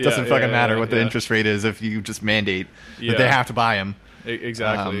fucking matter what the interest rate is if you just mandate that they have to buy them.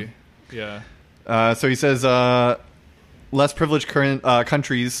 Exactly. So he says less privileged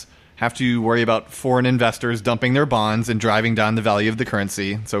countries have to worry about foreign investors dumping their bonds and driving down the value of the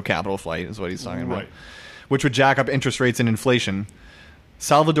currency. So capital flight is what he's talking about. Which would jack up interest rates and inflation.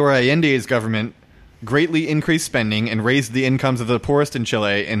 Salvador Allende's government greatly increased spending and raised the incomes of the poorest in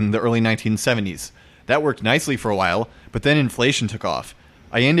Chile in the early 1970s. That worked nicely for a while, but then inflation took off.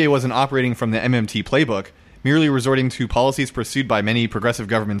 Allende wasn't operating from the MMT playbook, merely resorting to policies pursued by many progressive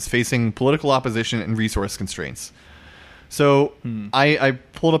governments facing political opposition and resource constraints. So I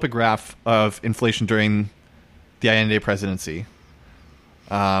pulled up a graph of inflation during the Allende presidency.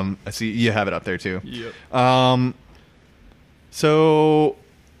 I see you have it up there too. Yep. So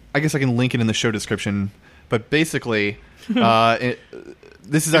I guess I can link it in the show description, but basically,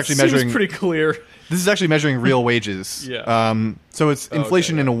 this is actually measuring pretty clear. This is actually measuring real wages. So it's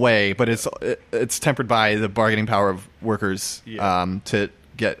inflation in a way, but it's tempered by the bargaining power of workers to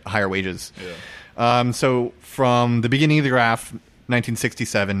get higher wages. So from the beginning of the graph,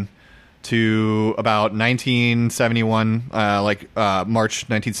 1967, to about 1971, March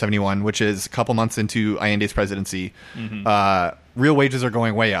 1971, which is a couple months into Allende's presidency, real wages are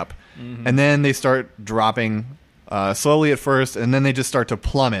going way up. And then they start dropping slowly at first, and then they just start to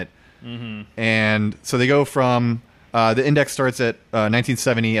plummet. And so they go from, the index starts at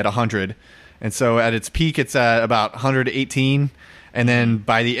 1970 at 100. And so at its peak, it's at about 118. And then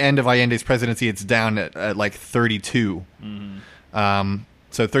by the end of Allende's presidency, it's down at like 32.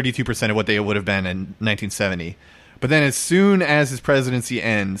 So 32% of what they would have been in 1970. But then as soon as his presidency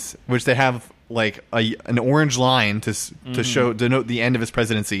ends, which they have like an orange line to denote the end of his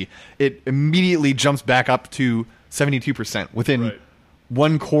presidency, it immediately jumps back up to 72% within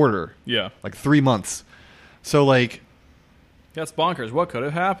one quarter. Like 3 months. So like... That's bonkers. What could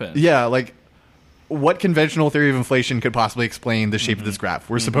have happened? Yeah, like what conventional theory of inflation could possibly explain the shape of this graph?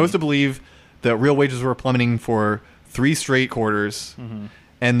 We're supposed to believe that real wages were plummeting for 3 straight quarters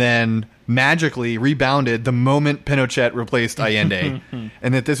and then magically rebounded the moment Pinochet replaced Allende.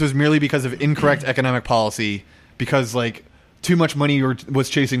 And that this was merely because of incorrect economic policy, because like too much money was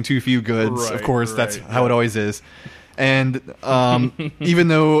chasing too few goods. Of course, that's how it always is. And even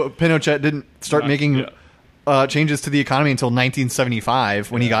though Pinochet didn't start making changes to the economy until 1975,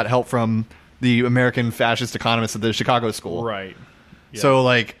 when he got help from the American fascist economists at the Chicago School. So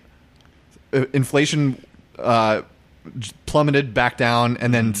like inflation plummeted back down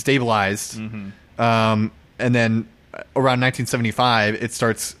and then stabilized. And then around 1975,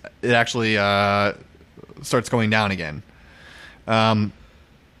 it actually starts going down again.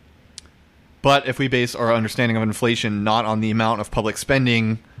 But if we base our understanding of inflation not on the amount of public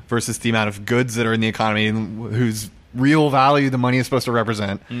spending versus the amount of goods that are in the economy whose real value the money is supposed to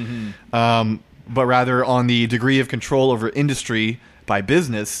represent, but rather on the degree of control over industry by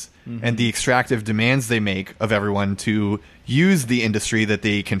business and the extractive demands they make of everyone to use the industry that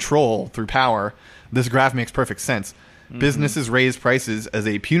they control through power, this graph makes perfect sense. Businesses raise prices as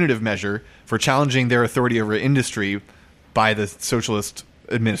a punitive measure for challenging their authority over industry by the socialist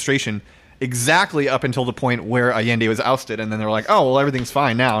administration, exactly up until the point where Allende was ousted, and then they're like, oh, well, everything's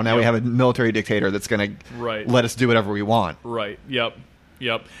fine now. Now we have a military dictator that's going to let us do whatever we want. Yep.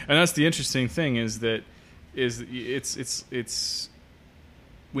 And that's the interesting thing it's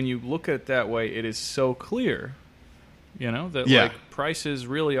when you look at it that way, it is so clear, that like prices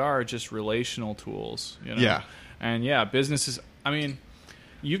really are just relational tools. And businesses, I mean,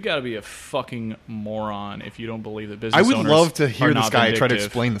 you've got to be a fucking moron if you don't believe that business owners I would love to hear this guy vindictive. Try to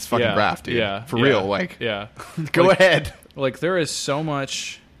explain this fucking graph, dude. For real, like. Go like, ahead. Like there is so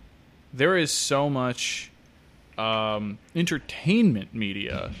much entertainment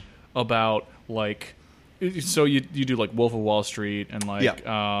media about like So you do like Wolf of Wall Street and like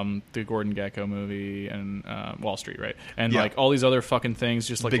the Gordon Gekko movie and Wall Street, right? And like all these other fucking things,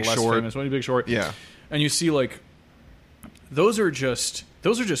 just like Big the less Short. famous one, Big Short. Yeah. And you see like those are just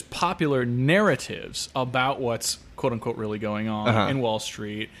popular narratives about what's quote unquote really going on in Wall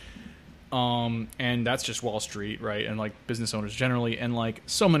Street. And that's just Wall Street, right? And like business owners generally, and like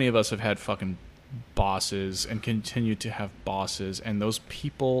so many of us have had fucking bosses and continue to have bosses, and those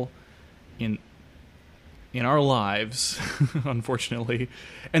people in our lives, unfortunately,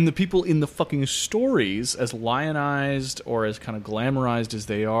 and the people in the fucking stories, as lionized or as kind of glamorized as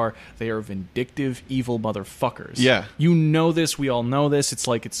they are vindictive, evil motherfuckers. Yeah. You know this, we all know this. It's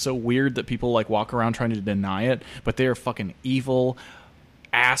like, it's so weird that people like walk around trying to deny it, but they are fucking evil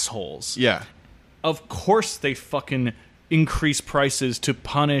assholes. Yeah. Of course they fucking increase prices to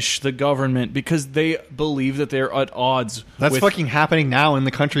punish the government because they believe that they're at odds. That's fucking happening now in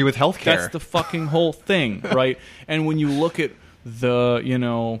the country with healthcare. That's the fucking whole thing, right? And when you look at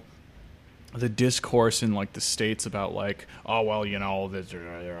the, the discourse in like the states about like, oh well,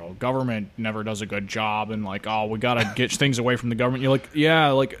 the government never does a good job, and like, oh, we gotta get things away from the government. You're like,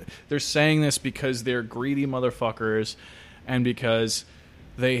 yeah, like they're saying this because they're greedy motherfuckers, and because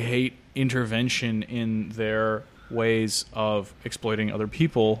they hate intervention in their ways of exploiting other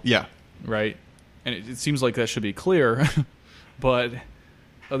people. Yeah. Right? And it seems like that should be clear, but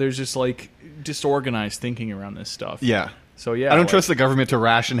there's just like disorganized thinking around this stuff. Yeah. So yeah, I don't trust the government to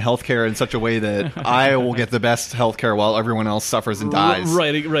ration healthcare in such a way that I will get the best healthcare while everyone else suffers and dies.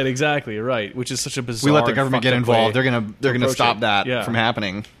 Right, exactly, right. Which is such a bizarre. We let the government get involved. They're gonna stop that Yeah. from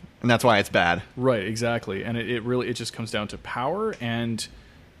happening, and that's why it's bad. Right, exactly. And it really just comes down to power and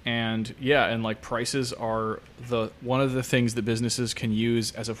like prices are one of the things that businesses can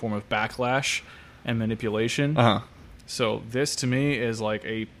use as a form of backlash and manipulation. So this to me is like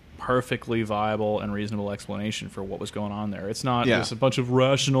a perfectly viable and reasonable explanation for what was going on there. It's not just a bunch of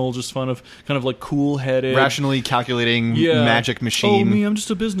rational, just kind of like cool-headed, rationally calculating magic machine. Oh, me, I'm just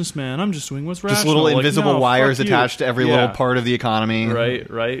a businessman. I'm just doing what's rational. Just little invisible wires attached to every little part of the economy.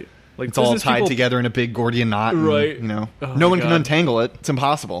 Right. Like it's all tied together in a big Gordian knot. Right. And, no one can untangle it. It's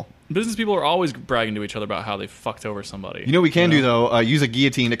impossible. Business people are always bragging to each other about how they fucked over somebody. You know what we can do, though? Use a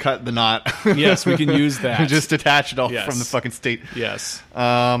guillotine to cut the knot. Yes, we can use that. Just detach it all from the fucking state. Yes.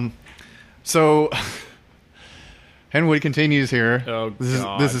 So, Henwood continues here. Oh,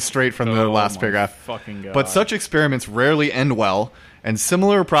 this is straight from the last paragraph. Fucking God. But such experiments rarely end well, and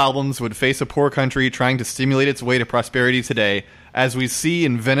similar problems would face a poor country trying to stimulate its way to prosperity today, as we see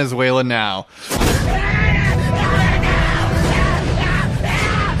in Venezuela now.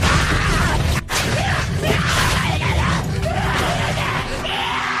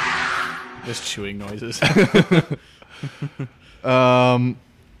 Just chewing noises.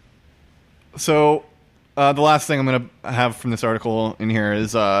 So, the last thing I'm going to have from this article in here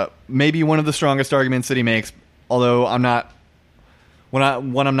is maybe one of the strongest arguments that he makes, although I'm not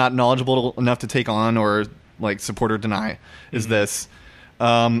knowledgeable enough to take on or like support or deny, is this.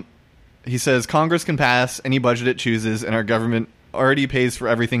 He says Congress can pass any budget it chooses, and our government already pays for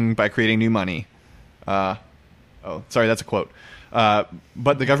everything by creating new money. Sorry, that's a quote. But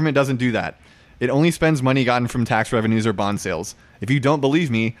the government doesn't do that. It only spends money gotten from tax revenues or bond sales. If you don't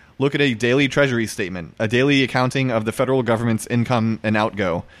believe me, look at a daily treasury statement, a daily accounting of the federal government's income and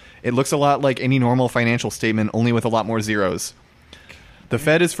outgo. It looks a lot like any normal financial statement, only with a lot more zeros. The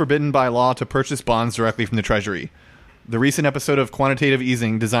Fed is forbidden by law to purchase bonds directly from the Treasury. The recent episode of quantitative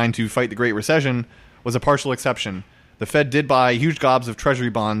easing designed to fight the Great Recession was a partial exception. The Fed did buy huge gobs of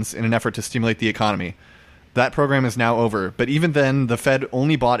Treasury bonds in an effort to stimulate the economy. That program is now over, but even then, the Fed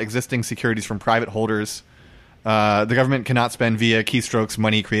only bought existing securities from private holders. The government cannot spend via keystrokes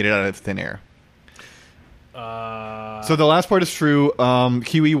money created out of thin air. So the last part is true.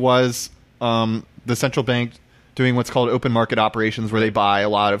 QE was the central bank doing what's called open market operations, where they buy a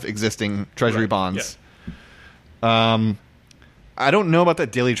lot of existing Treasury bonds. Yeah. I don't know about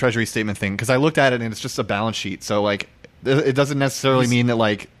that daily Treasury statement thing, because I looked at it and it's just a balance sheet. So like, it doesn't necessarily mean that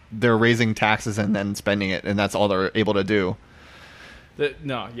like they're raising taxes and then spending it, and that's all they're able to do. It's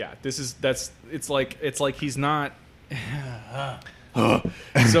like he's not.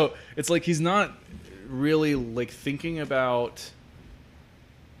 So it's like he's not really like thinking about.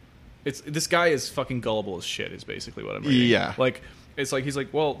 This guy is fucking gullible as shit. Is basically what I'm reading. Yeah. Like it's like he's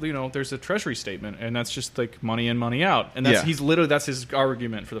like, well, there's a Treasury statement, and that's just like money in, money out, and that's that's his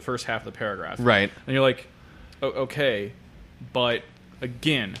argument for the first half of the paragraph. Right. And you're like, okay, but.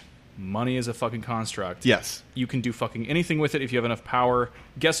 Again, money is a fucking construct. Yes. You can do fucking anything with it if you have enough power.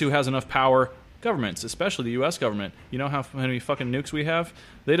 Guess who has enough power? governments, especially the U.S. government. You know how many fucking nukes we have?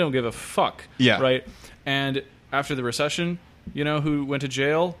 They don't give a fuck. Yeah. Right? And after the recession, you know who went to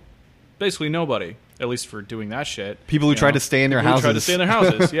jail? Basically nobody. At least for doing that shit. People who tried to stay in their houses. Tried to stay in their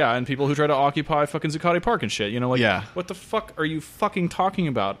houses, yeah. And people who try to occupy fucking Zuccotti Park and shit. You know, like, yeah. What the fuck are you fucking talking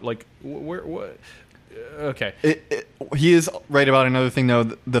about? Like, what? Okay. He is right about another thing, though.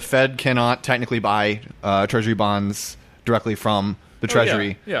 The Fed cannot technically buy Treasury bonds directly from the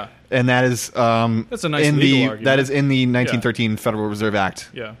Treasury. Yeah. And that is that's a nice legal argument. That is in the 1913 Federal Reserve Act.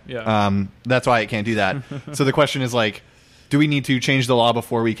 Yeah. That's why it can't do that. So the question is, like, do we need to change the law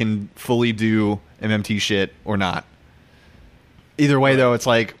before we can fully do MMT shit or not? Either way, though, it's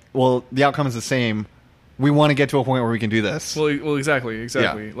like, well, the outcome is the same. We want to get to a point where we can do this. Well, exactly.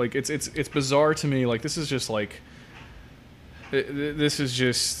 Yeah. Like, it's bizarre to me. Like, this is just like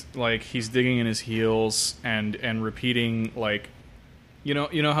he's digging in his heels and repeating, like, you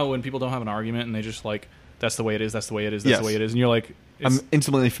know how when people don't have an argument and they just like, that's the way it is, that's the way it is, that's the way it is, and you're like, I'm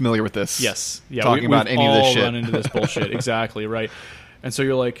intimately familiar with this. Yes. Yeah. Talking about any of this shit. We've all run into this bullshit. Exactly. Right. And so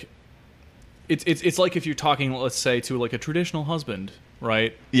you're like, it's like if you're talking, let's say, to like a traditional husband,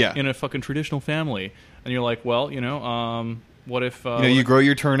 right? Yeah. In a fucking traditional family, and you're like, well, what if you grow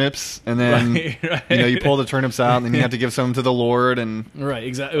your turnips and then right. You pull the turnips out and then you have to give some to the Lord and right.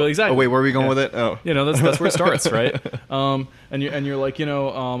 Exactly. Oh wait, where are we going with it? Oh, that's where it starts, right? And you're like,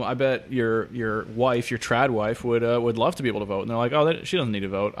 I bet your wife, your trad wife, would love to be able to vote, and they're like, oh, she doesn't need to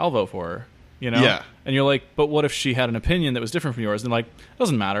vote. I'll vote for her. Yeah. And you're like, but what if she had an opinion that was different from yours? And like, it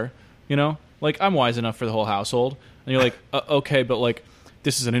doesn't matter. Like, I'm wise enough for the whole household. And you're like, okay, but like,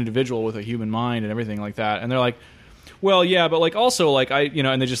 this is an individual with a human mind and everything like that. And they're like, well, yeah, but like also like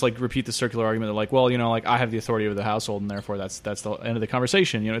and they just like repeat the circular argument. They're like, well, like I have the authority over the household, and therefore that's the end of the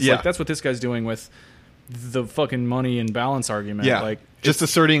conversation. It's like that's what this guy's doing with the fucking money and balance argument. Yeah, like just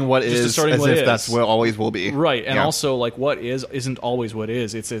asserting what is as if that's what always will be. Right, and also like what isn't always what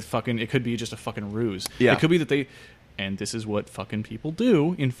is. It could be just a fucking ruse. Yeah, it could be that and this is what fucking people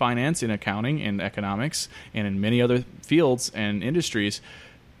do in finance, in accounting, in economics, and in many other fields and industries.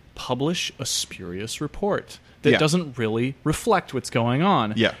 Publish a spurious report that doesn't really reflect what's going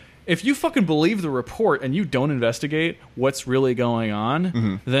on. Yeah. If you fucking believe the report and you don't investigate what's really going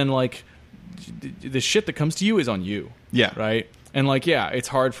on, then like the shit that comes to you is on you. Yeah. Right? And like, it's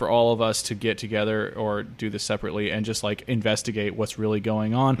hard for all of us to get together or do this separately and just like investigate what's really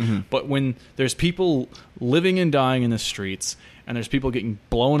going on. But when there's people living and dying in the streets, and there's people getting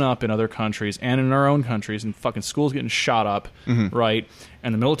blown up in other countries and in our own countries, and fucking schools getting shot up, right?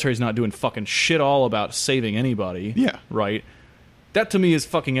 And the military's not doing fucking shit all about saving anybody, right? That to me is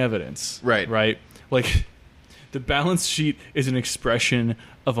fucking evidence, right? Like, the balance sheet is an expression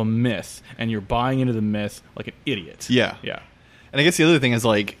of a myth, and you're buying into the myth like an idiot. Yeah. And I guess the other thing is,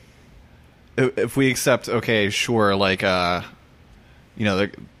 like, if we accept, okay, sure, like, the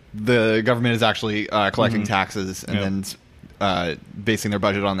government is actually collecting taxes and then basing their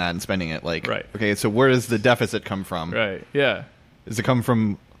budget on that and spending it, like, okay, so where does the deficit come from? Right, yeah. Does it come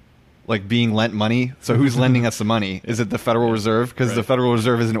from, like, being lent money? So who's lending us the money? Is it the Federal Reserve? Because the Federal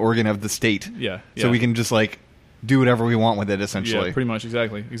Reserve is an organ of the state. So we can just, like, do whatever we want with it, essentially. Yeah, pretty much,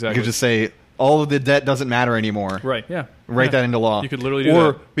 exactly. You could just say, all of the debt doesn't matter anymore. Right, yeah. Write that into law. You could literally do that.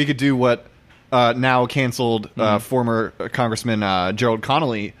 Or we could do what now canceled former Congressman Gerald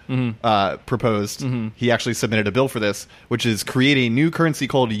Connolly proposed. He actually submitted a bill for this, which is create a new currency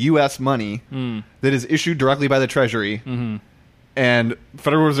called U.S. money that is issued directly by the Treasury, and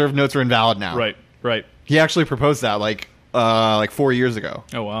Federal Reserve notes are invalid now. Right. He actually proposed that like 4 years ago.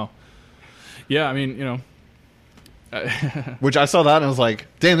 Oh, wow. Yeah, I mean, which I saw that and I was like,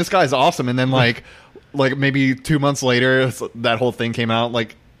 damn, this guy's awesome. And then like maybe 2 months later, that whole thing came out.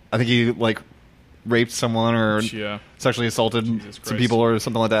 Like, I think he like raped someone or sexually assaulted some people or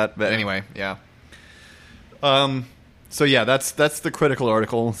something like that. But anyway, yeah. So yeah, that's the critical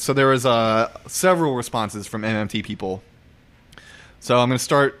article. So there was several responses from MMT people. So I'm going to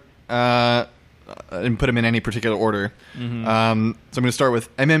start and put them in any particular order. So I'm going to start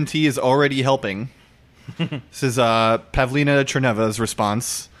with MMT is already helping. This is Pavlina Cherneva's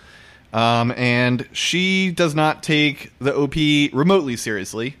response. And she does not take the OP remotely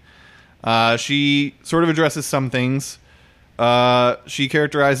seriously. She sort of addresses some things. She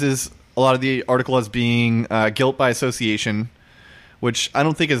characterizes a lot of the article as being guilt by association, which I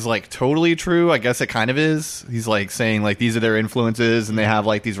don't think is like totally true. I guess it kind of is. He's like saying like these are their influences and they have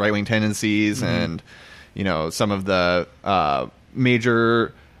like these right-wing tendencies, and some of the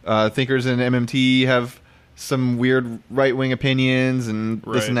major thinkers in MMT have some weird right-wing opinions and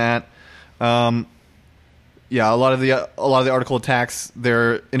this and that. yeah, a lot of the article attacks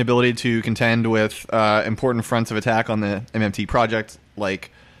their inability to contend with important fronts of attack on the MMT project, like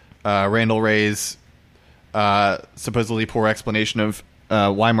Randall Wray's supposedly poor explanation of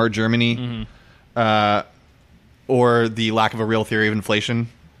Weimar Germany, or the lack of a real theory of inflation,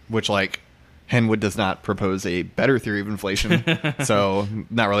 which like Henwood does not propose a better theory of inflation, so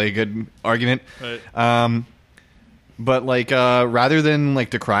not really a good argument. Right. But like rather than like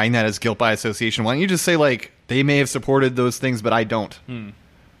decrying that as guilt by association, why don't you just say like they may have supported those things, but I don't.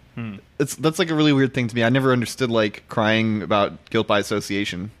 That's like a really weird thing to me. I never understood like crying about guilt by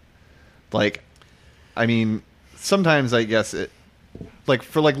association. Like, I mean, sometimes I guess it, like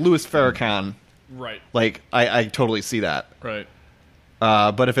for like Louis Farrakhan, right? Like I totally see that, right?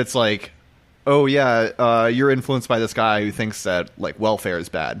 But if it's like, oh yeah, you're influenced by this guy who thinks that like welfare is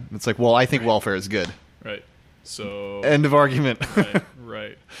bad. It's like, well, I think welfare is good. Right. So end of argument.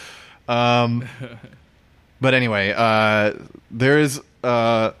 Right. But anyway, there is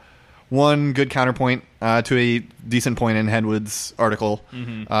one good counterpoint to a decent point in Henwood's article,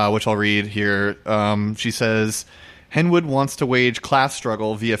 which I'll read here. She says, Henwood wants to wage class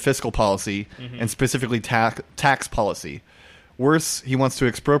struggle via fiscal policy and specifically tax policy. Worse, he wants to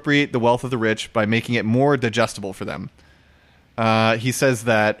expropriate the wealth of the rich by making it more digestible for them. He says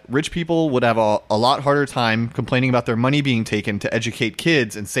that rich people would have a lot harder time complaining about their money being taken to educate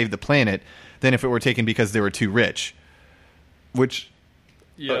kids and save the planet than if it were taken because they were too rich. Which,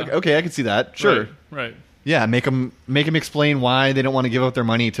 yeah, okay, I can see that. Sure, right. Yeah, make them explain why they don't want to give up their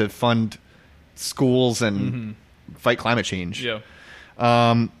money to fund schools and fight climate change. Yeah.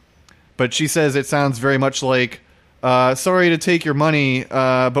 But she says it sounds very much like, sorry to take your money,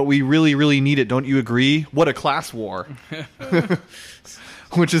 but we really, really need it. Don't you agree? What a class war.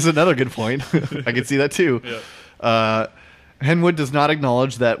 Which is another good point. I can see that too. Yeah. Henwood does not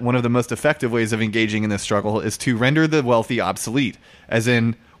acknowledge that one of the most effective ways of engaging in this struggle is to render the wealthy obsolete, as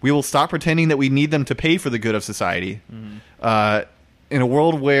in, we will stop pretending that we need them to pay for the good of society. In a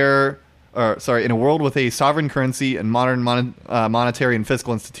world with a sovereign currency and modern monetary and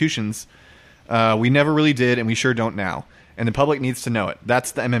fiscal institutions, we never really did, and we sure don't now. And the public needs to know it.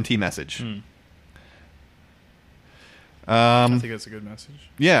 That's the MMT message. I think that's a good message.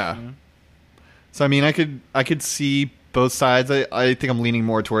 Yeah. So I mean, I could see both sides. I think I'm leaning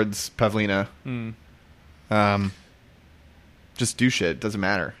more towards Pavlina. Just do shit. Doesn't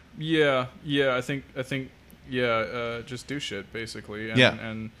matter. Yeah. I think. Just do shit basically.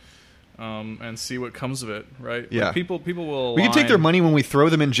 And see what comes of it, right? Yeah. Like people will. We can take their money when we throw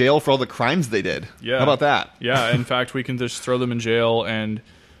them in jail for all the crimes they did. Yeah. How about that? Yeah. In fact, we can just throw them in jail, and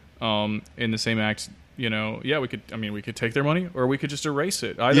in the same act, we could take their money, or we could just erase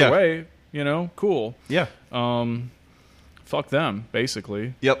it. Either way, cool. Yeah. Fuck them,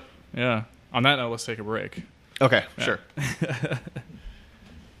 basically. Yep. Yeah. On that note, let's take a break. Okay. Yeah. Sure.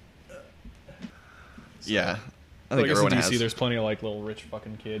 Yeah. I think everyone in DC, there's plenty of like little rich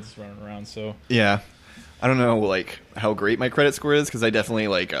fucking kids running around. So yeah, I don't know like how great my credit score is because I definitely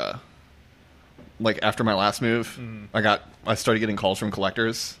like after my last move, I started getting calls from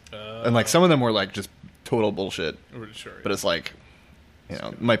collectors, and like some of them were like just total bullshit. Sure, but it's like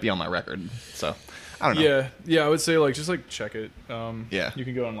it might be on my record, so I don't know. Yeah, I would say like just like check it. Yeah, you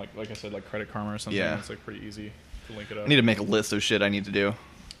can go on like I said, like Credit Karma or something. Yeah, it's like pretty easy to link it up. I need to make a list of shit I need to do.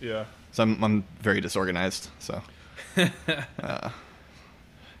 Yeah, so I'm very disorganized. So.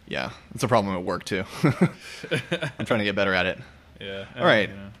 Yeah, it's a problem at work too. I'm trying to get better at it. Yeah. All right.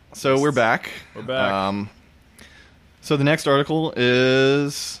 So we're back. So the next article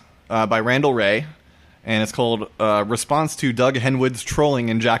is by Randall Wray, and it's called "Response to Doug Henwood's Trolling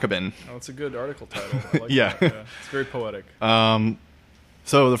in Jacobin." Oh, it's a good article title. I like yeah. That. Yeah, it's very poetic.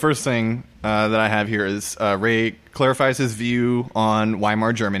 So the first thing that I have here is Wray clarifies his view on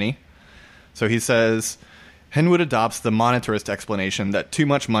Weimar Germany. So he says, Henwood adopts the monetarist explanation that too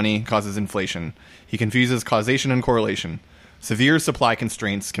much money causes inflation. He confuses causation and correlation. Severe supply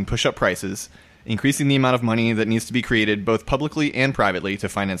constraints can push up prices, increasing the amount of money that needs to be created both publicly and privately to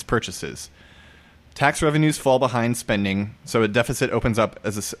finance purchases. Tax revenues fall behind spending, so a deficit opens up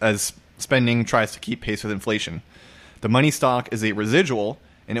as spending tries to keep pace with inflation. The money stock is a residual,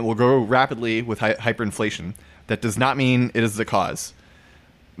 and it will grow rapidly with hyperinflation. That does not mean it is the cause.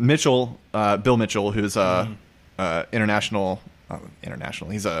 Bill Mitchell, who's international,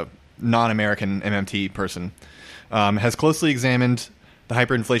 he's a non-American MMT person, has closely examined the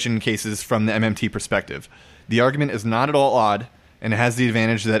hyperinflation cases from the MMT perspective. The argument is not at all odd, and it has the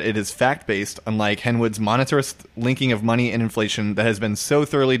advantage that it is fact-based, unlike Henwood's monetarist linking of money and inflation that has been so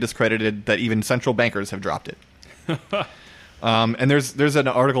thoroughly discredited that even central bankers have dropped it. And there's an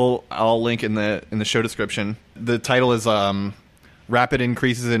article I'll link in the show description. The title is "Rapid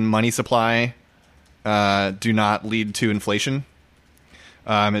Increases in Money Supply Do Not Lead to Inflation."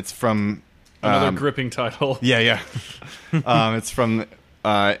 It's from another gripping title. Yeah. It's from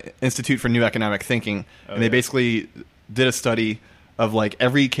Institute for New Economic Thinking, and they basically did a study of like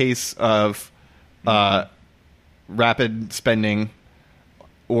every case of rapid spending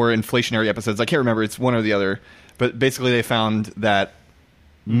or inflationary episodes. I can't remember; it's one or the other. But basically, they found that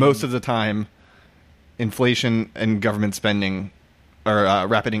most of the time, inflation and government spending, or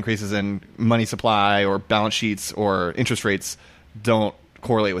rapid increases in money supply, or balance sheets, or interest rates, don't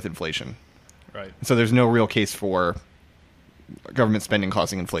correlate with inflation. Right. So there's no real case for government spending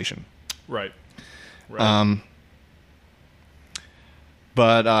causing inflation. Right. So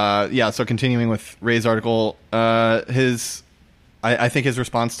continuing with Ray's article, I think his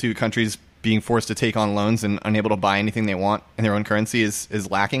response to countries being forced to take on loans and unable to buy anything they want in their own currency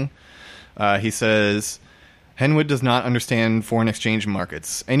is lacking. He says, Henwood does not understand foreign exchange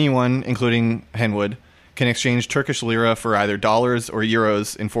markets. Anyone, including Henwood, can exchange Turkish lira for either dollars or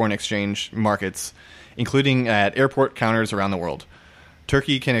euros in foreign exchange markets, including at airport counters around the world.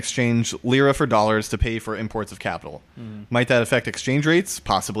 Turkey can exchange lira for dollars to pay for imports of capital. Might that affect exchange rates?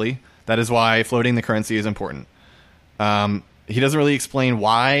 Possibly. That is why floating the currency is important. He doesn't really explain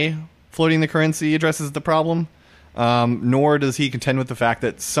why floating the currency addresses the problem, nor does he contend with the fact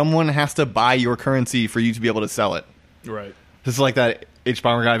that someone has to buy your currency for you to be able to sell it. Right. This is like that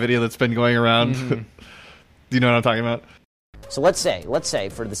H-Bomber Guy video that's been going around. Do you know what I'm talking about? So let's say,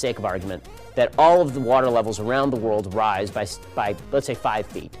 for the sake of argument, that all of the water levels around the world rise by let's say 5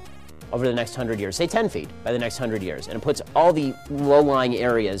 feet over the next 100 years, say 10 feet by the next 100 years, and it puts all the low-lying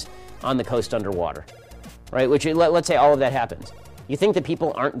areas on the coast underwater, right? Which, let's say all of that happens. You think that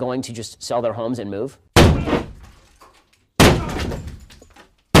people aren't going to just sell their homes and move?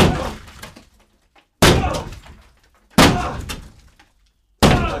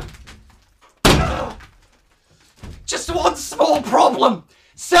 Just one small problem.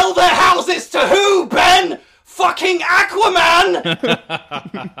 Sell their houses to who, Ben? Fucking Aquaman!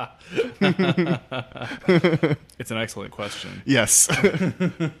 It's an excellent question. Yes.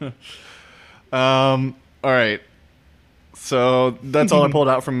 All right. So that's all I pulled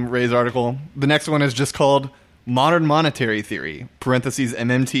out from Ray's article. The next one is just called Modern Monetary Theory, parentheses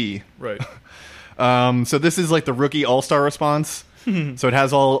MMT. Right. So this is like the rookie all-star response. So it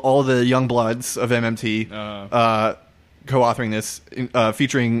has all the young bloods of MMT co-authoring this,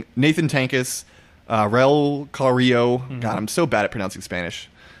 featuring Nathan Tankus, Raul Carrillo. God, I'm so bad at pronouncing Spanish.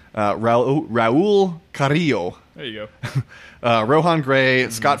 Raul Carrillo. There you go. Rohan Gray,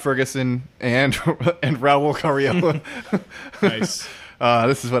 Scott Ferguson, and Raul Carrillo. Nice.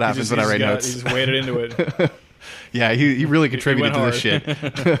 This is what happens when I write notes. He just waded into it. Yeah, he really contributed to this shit.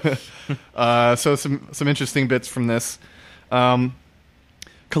 So some interesting bits from this.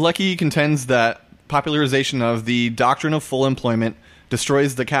 Kalecki contends that popularization of the doctrine of full employment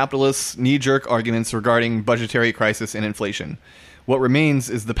destroys the capitalists' knee-jerk arguments regarding budgetary crisis and inflation. What remains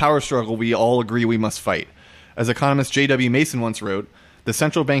is the power struggle we all agree we must fight. As economist J.W. Mason once wrote, the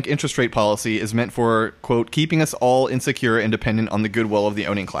central bank interest rate policy is meant for, quote, keeping us all insecure and dependent on the goodwill of the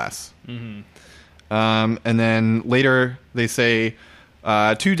owning class. And then later they say,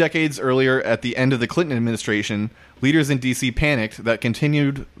 2 decades earlier, at the end of the Clinton administration, leaders in D.C. panicked that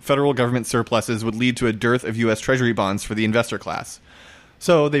continued federal government surpluses would lead to a dearth of U.S. Treasury bonds for the investor class.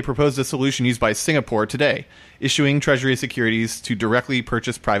 So they proposed a solution used by Singapore today, issuing Treasury securities to directly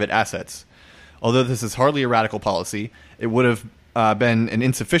purchase private assets. Although this is hardly a radical policy, it would have been an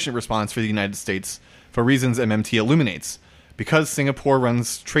insufficient response for the United States for reasons MMT illuminates. Because Singapore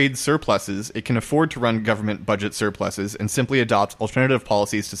runs trade surpluses, it can afford to run government budget surpluses and simply adopt alternative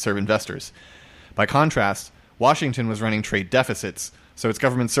policies to serve investors. By contrast, Washington was running trade deficits, so its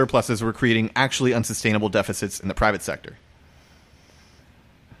government surpluses were creating actually unsustainable deficits in the private sector.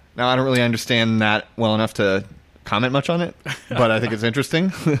 Now, I don't really understand that well enough to comment much on it, but I think it's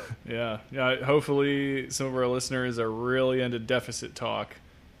interesting. Yeah. Hopefully some of our listeners are really into deficit talk.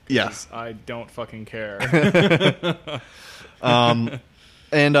 Yes. I don't fucking care.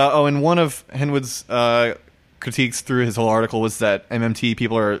 And one of Henwood's critiques through his whole article was that MMT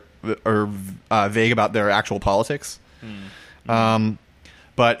people are vague about their actual politics.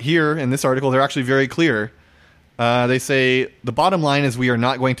 But here in this article, they're actually very clear. They say, the bottom line is we are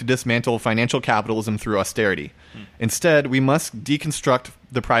not going to dismantle financial capitalism through austerity. Instead, we must deconstruct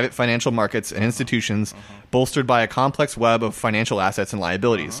the private financial markets and institutions bolstered by a complex web of financial assets and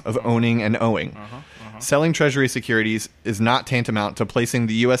liabilities, of owning and owing. Selling Treasury securities is not tantamount to placing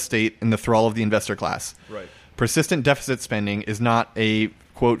the U.S. state in the thrall of the investor class. Right. Persistent deficit spending is not a,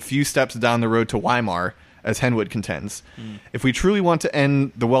 quote, few steps down the road to Weimar, as Henwood contends. If we truly want to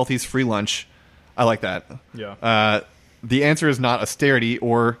end the wealthy's free lunch, I like that. Yeah. The answer is not austerity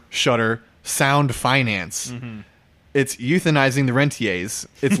or, shudder, sound finance. It's euthanizing the rentiers.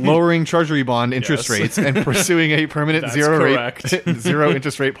 It's lowering treasury bond interest rates and pursuing a permanent zero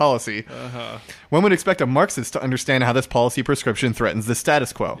interest rate policy. One would expect a Marxist to understand how this policy prescription threatens the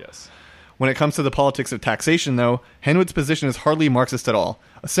status quo. Yes. When it comes to the politics of taxation, though, Henwood's position is hardly Marxist at all.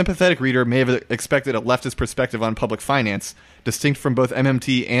 A sympathetic reader may have expected a leftist perspective on public finance, distinct from both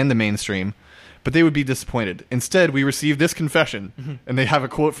MMT and the mainstream, but they would be disappointed. Instead, we receive this confession, and they have a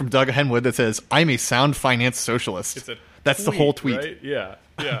quote from Doug Henwood that says, "I'm a sound finance socialist." That's the whole tweet. Right? Yeah,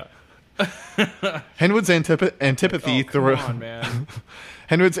 yeah. Henwood's antipathy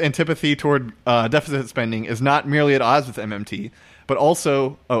Henwood's antipathy toward deficit spending is not merely at odds with MMT, but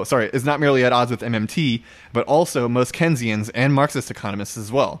also is not merely at odds with MMT, but also most Keynesians and Marxist economists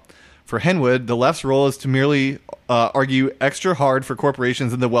as well. For Henwood, the left's role is to merely argue extra hard for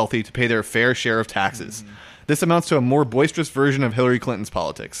corporations and the wealthy to pay their fair share of taxes. This amounts to a more boisterous version of Hillary Clinton's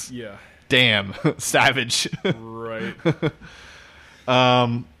politics. Yeah. Damn, savage. Right.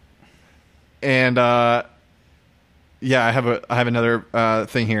 Yeah, I have another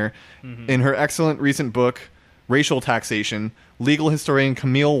thing here. In her excellent recent book, Racial Taxation, legal historian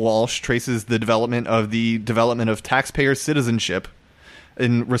Camille Walsh traces the development of taxpayer citizenship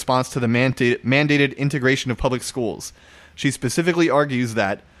in response to the mandated integration of public schools. She specifically argues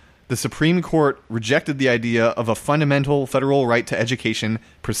that the Supreme Court rejected the idea of a fundamental federal right to education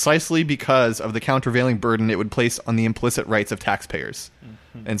precisely because of the countervailing burden it would place on the implicit rights of taxpayers.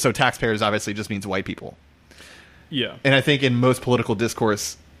 And so taxpayers obviously just means white people. Yeah. And I think in most political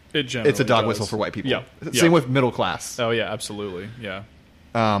discourse, it's a dog whistle for white people. Yeah. Same with middle class. Oh, yeah, absolutely. Yeah.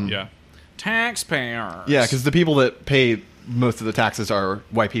 Yeah. Taxpayers. Yeah, because the people that pay most of the taxes are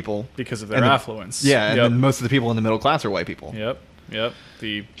white people. Because of their affluence. Yeah, and then most of the people in the middle class are white people. Yep.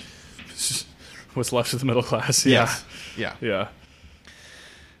 What's left of the middle class. Yeah. Yeah.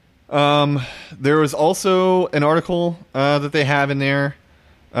 There was also an article that they have in there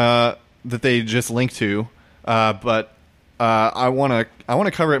that they just linked to, but I want to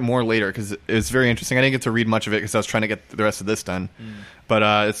cover it more later because it's very interesting. I didn't get to read much of it because I was trying to get the rest of this done. But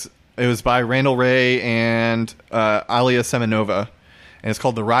it was by Randall Wray and Alia Semenova, and it's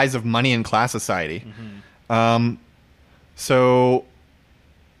called "The Rise of Money in Class Society." He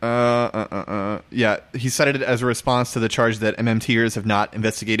cited it as a response to the charge that MMTers have not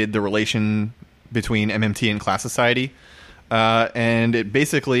investigated the relation between MMT and class society. And it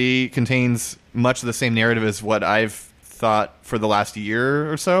basically contains much of the same narrative as what I've thought for the last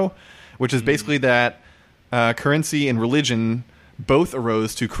year or so, which is basically that currency and religion both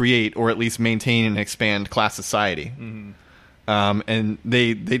arose to create or at least maintain and expand class society. And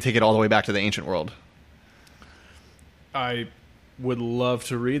they take it all the way back to the ancient world. I would love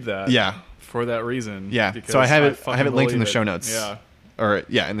to read that. Yeah. For that reason. Yeah. So I have it linked in the show notes.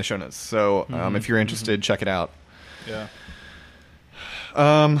 Yeah. In the show notes. So if you're interested, check it out. Yeah.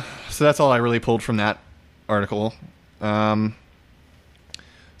 So that's all I really pulled from that article. So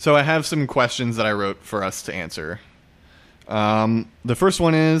I have some questions that I wrote for us to answer. The first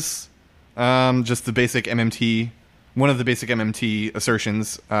one is just the basic MMT, one of the basic MMT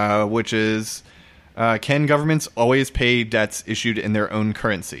assertions, which is, can governments always pay debts issued in their own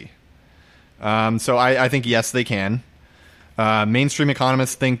currency? So I think yes, they can. Mainstream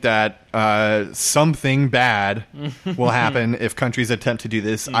economists think that something bad will happen if countries attempt to do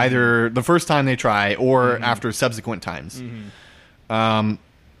this, either the first time they try or after subsequent times. I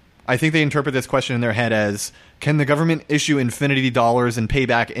think they interpret this question in their head as, can the government issue infinity dollars and pay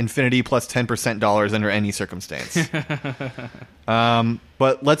back infinity plus 10% dollars under any circumstance?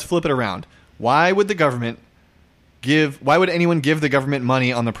 But let's flip it around. Why would anyone give the government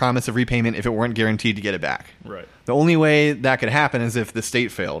money on the promise of repayment if it weren't guaranteed to get it back? Right. The only way that could happen is if the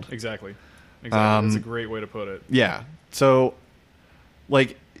state failed. Exactly. That's a great way to put it. Yeah. So,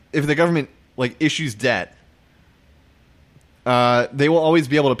 like, if the government issues debt, they will always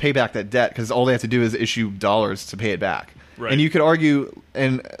be able to pay back that debt because all they have to do is issue dollars to pay it back. Right. And you could argue,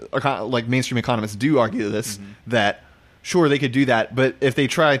 and mainstream economists do argue this, that sure they could do that, but if they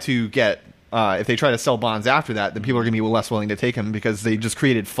try to sell bonds after that, then people are going to be less willing to take them because they just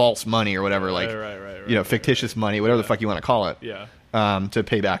created false money or whatever, fictitious money, whatever the fuck you want to call it, to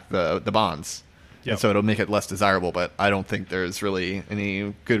pay back the bonds. Yep. And so it'll make it less desirable, but I don't think there's really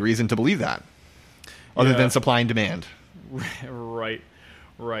any good reason to believe that, other than supply and demand. Right.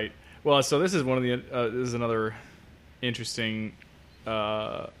 Well, so this is this is another interesting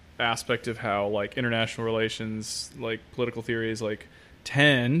aspect of how like international relations, like political theories, like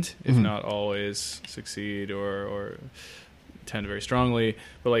tend, if not always, succeed or tend very strongly.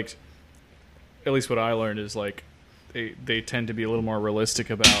 But like, at least what I learned is like they tend to be a little more realistic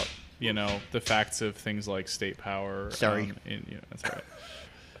about, you know, the facts of things like state power. Sorry. You know, that's all right.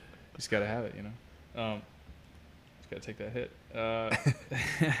 You just got to have it, you know. Just got to take that hit.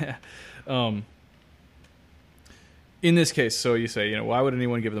 In this case, so you say, you know, why would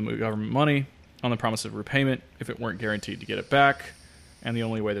anyone give the government money on the promise of repayment if it weren't guaranteed to get it back? And the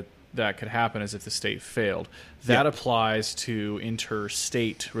only way that that could happen is if the state failed. That applies to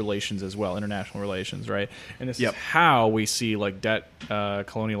interstate relations as well, international relations, right? And this is how we see like debt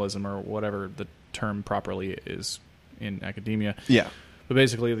colonialism, or whatever the term properly is in academia. Yeah. But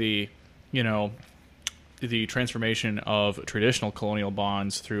basically the transformation of traditional colonial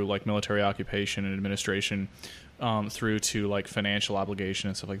bonds through like military occupation and administration through to like financial obligation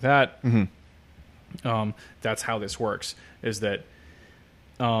and stuff like that. That's how this works, is that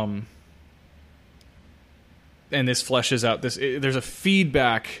and this fleshes out this. There's a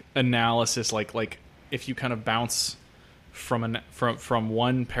feedback analysis, like if you kind of bounce from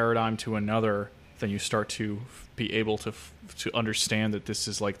one paradigm to another, then you start to be able to understand that this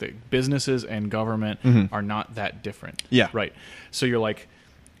is like the businesses and government are not that different. Yeah, right. So you're like,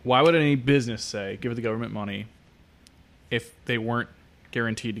 why would any business say give the government money if they weren't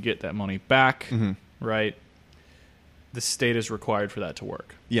guaranteed to get that money back? Right. The state is required for that to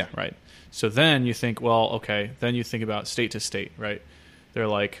work. Yeah. Right. So then you think, well, okay, then you think about state to state, right? They're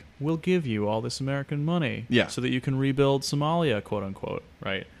like, we'll give you all this American money so that you can rebuild Somalia, quote unquote,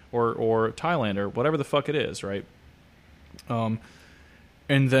 right? Or Thailand, or whatever the fuck it is, right? And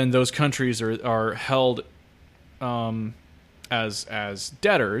then those countries are held as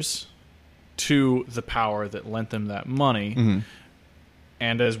debtors to the power that lent them that money.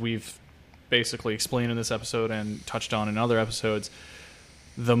 And as we've basically explained in this episode and touched on in other episodes,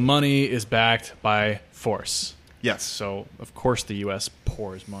 the money is backed by force. Yes. So, of course, the U.S.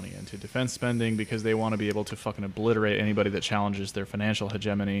 pours money into defense spending because they want to be able to fucking obliterate anybody that challenges their financial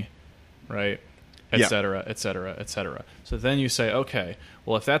hegemony, right? Et cetera, et cetera, et cetera. So then you say, okay,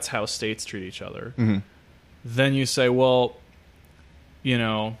 well, if that's how states treat each other, then you say, well, you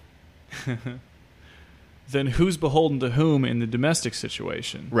know, then who's beholden to whom in the domestic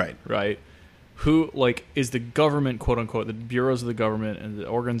situation? Right. Right? Who, like, is the government, quote unquote, the bureaus of the government and the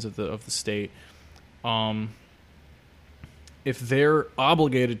organs of the state, if they're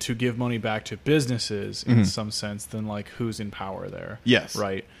obligated to give money back to businesses in some sense, then like who's in power there? Yes.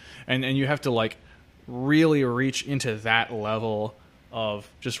 Right. And you have to like really reach into that level of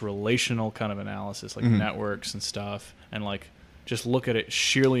just relational kind of analysis, like networks and stuff, and like just look at it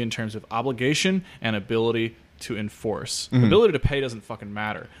sheerly in terms of obligation and ability to enforce. Ability to pay doesn't fucking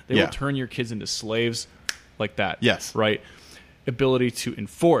matter. They will turn your kids into slaves like that. Yes. Right? Ability to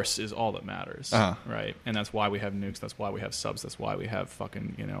enforce is all that matters. Right? And that's why we have nukes. That's why we have subs. That's why we have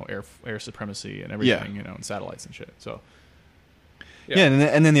fucking, you know, air supremacy and everything, you know, and satellites and shit. So, yeah,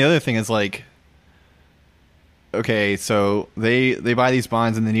 and then the other thing is like, okay, so they buy these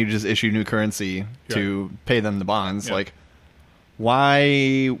bonds and then you just issue new currency to pay them the bonds. Like,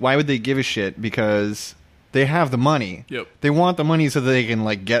 why would they give a shit? Because they have the money. They want the money so that they can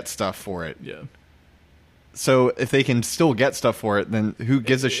like get stuff for it. So if they can still get stuff for it, then who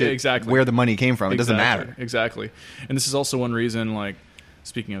gives a shit where the money came from? It doesn't matter. Exactly. And this is also one reason, like,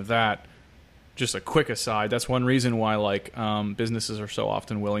 speaking of that, just a quick aside, that's one reason why like businesses are so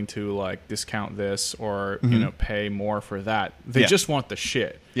often willing to like discount this or you know, pay more for that. They just want the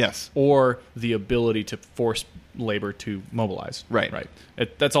shit. Yes. Or the ability to force labor to mobilize. Right.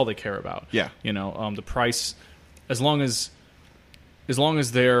 That's all they care about. Yeah. You know, the price, as long as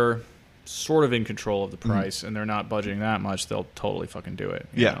they're sort of in control of the price and they're not budgeting that much, they'll totally fucking do it.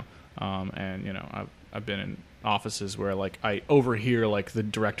 You know? And you know, I've been in offices where like I overhear like the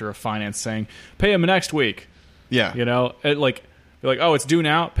director of finance saying, "Pay him next week." Yeah. You know, like they're like, "Oh, it's due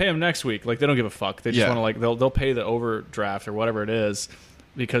now. Pay him next week." Like they don't give a fuck. They just want to like they'll pay the overdraft or whatever it is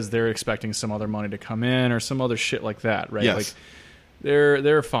because they're expecting some other money to come in or some other shit like that, right? Yes. Like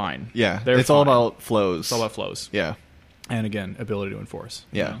they're fine. Yeah. It's all about flows. It's all about flows. Yeah. And again, ability to enforce.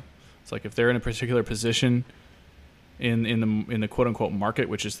 Yeah. You know? It's like if they're in a particular position in the quote unquote market,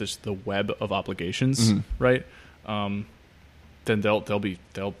 which is the web of obligations, right? Then they'll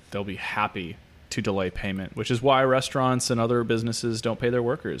be happy to delay payment, which is why restaurants and other businesses don't pay their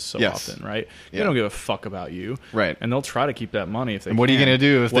workers so often, right? They don't give a fuck about you, right? And they'll try to keep that money if they. And what are you gonna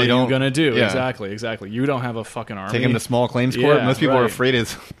do if they don't? What are you gonna do? Exactly. You don't have a fucking army. Take them to small claims court. Most people are afraid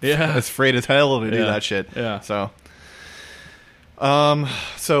as hell to do that shit. Yeah. So,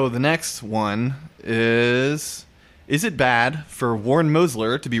 So the next one is it bad for Warren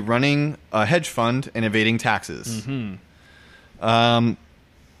Mosler to be running a hedge fund and evading taxes? Mm-hmm.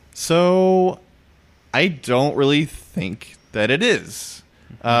 So I don't really think that it is.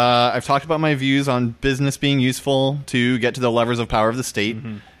 I've talked about my views on business being useful to get to the levers of power of the state,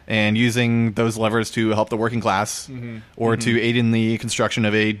 mm-hmm. and using those levers to help the working class, mm-hmm. or mm-hmm. to aid in the construction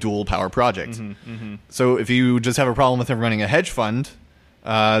of a dual power project. Mm-hmm. Mm-hmm. So if you just have a problem with him running a hedge fund,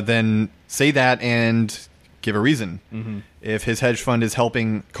 then say that and give a reason. Mm-hmm. If his hedge fund is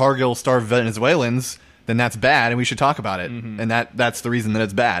helping Cargill starve Venezuelans, then that's bad, and we should talk about it. Mm-hmm. And that's the reason that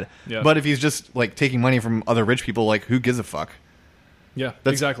it's bad. Yeah. But if he's just like taking money from other rich people, like, who gives a fuck? Yeah,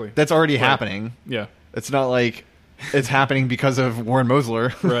 exactly. That's already happening. Yeah. It's not like it's happening because of Warren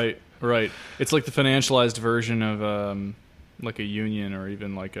Mosler. Right. It's like the financialized version of like a union, or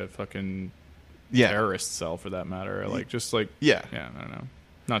even like a fucking terrorist cell, for that matter. Like, just like, I don't know.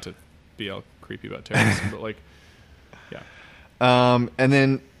 Not to be all creepy about terrorism, but like, and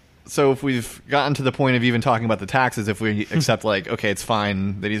then, so if we've gotten to the point of even talking about the taxes, if we accept like, okay, it's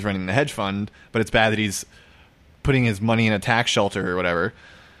fine that he's running the hedge fund, but it's bad that he's putting his money in a tax shelter or whatever,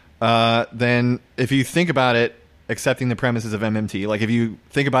 then if you think about it, accepting the premises of MMT, like if you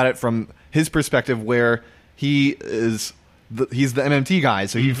think about it from his perspective, where he's the MMT guy,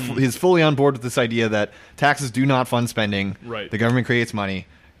 so mm-hmm. he's fully on board with this idea that taxes do not fund spending. Right. The government creates money.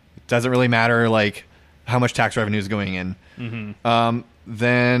 It doesn't really matter like how much tax revenue is going in. Mm-hmm.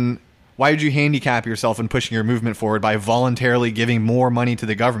 Then why would you handicap yourself in pushing your movement forward by voluntarily giving more money to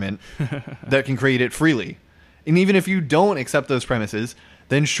the government that can create it freely? And even if you don't accept those premises,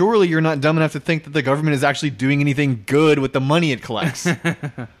 then surely you're not dumb enough to think that the government is actually doing anything good with the money it collects.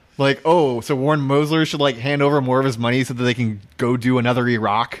 Like, oh, so Warren Mosler should like hand over more of his money so that they can go do another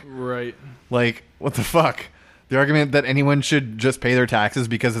Iraq? Right. Like, what the fuck? The argument that anyone should just pay their taxes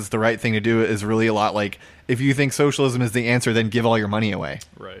because it's the right thing to do is really a lot like, if you think socialism is the answer, then give all your money away.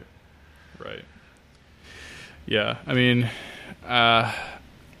 Right. Yeah, I mean,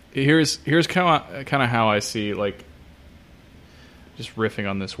 here's kind of how I see, like, just riffing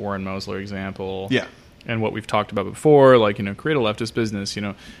on this Warren Mosler example. Yeah. And what we've talked about before, like, create a leftist business,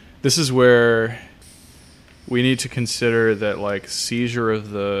 this is where we need to consider that, like, seizure of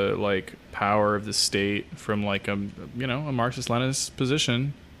the, like, power of the state from, like, a Marxist-Leninist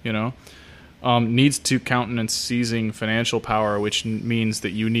position, needs to countenance seizing financial power, which means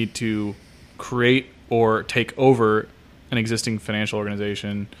that you need to create or take over an existing financial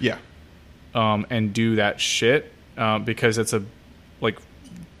organization. Yeah. And do that shit, because it's the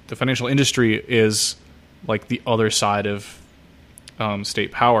financial industry is like the other side of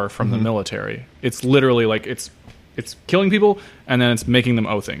state power from mm-hmm. the military. It's literally like it's killing people, and then it's making them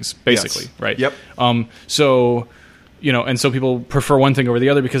owe things, basically. Yes. Right. Yep. So, and so people prefer one thing over the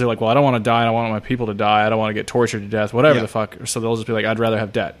other because they're like, well, I don't want to die. I don't want my people to die. I don't want to get tortured to death, whatever the fuck. So they'll just be like, I'd rather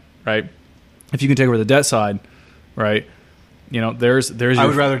have debt. Right. If you can take over the debt side, right. There's. I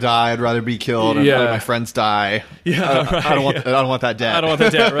would rather die. I'd rather be killed. I'd rather my friends die. Yeah, I don't want that debt. I don't want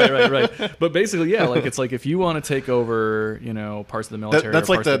that debt. Right. But basically, like it's like if you want to take over, parts of the military. That's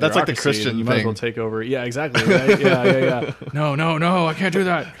like the Christian you thing. Might as well take over. Yeah, exactly. Right? Yeah. No, I can't do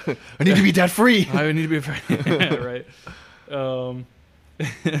that. I need to be debt free. I need to be right.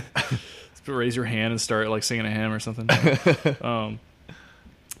 Raise your hand and start like singing a hymn or something.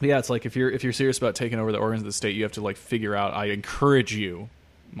 Yeah, it's like if you're serious about taking over the organs of the state, you have to like figure out. I encourage you,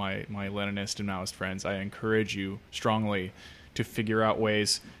 my Leninist and Maoist friends, I encourage you strongly to figure out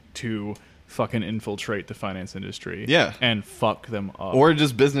ways to fucking infiltrate the finance industry. Yeah, and fuck them up, or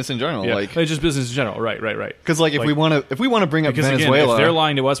just business in general. Yeah, like just business in general. Right. Because like if we want to bring up Venezuela, again, if they're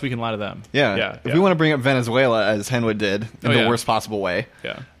lying to us, we can lie to them. Yeah. If we want to bring up Venezuela as Henwood did in the worst possible way,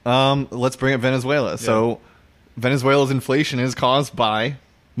 let's bring up Venezuela. So Venezuela's inflation is caused by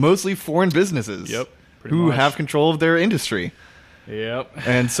mostly foreign businesses who have control of their industry. Yep.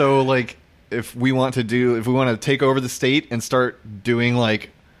 And so like if we want to take over the state and start doing like,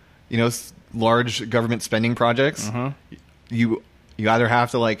 large government spending projects, you either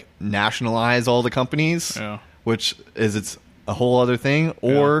have to like nationalize all the companies, which is it's a whole other thing,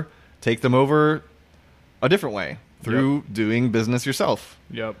 or take them over a different way through doing business yourself.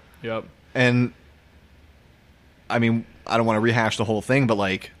 Yep. And I mean, I don't want to rehash the whole thing, but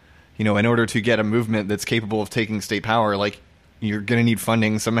like, in order to get a movement that's capable of taking state power, like you're going to need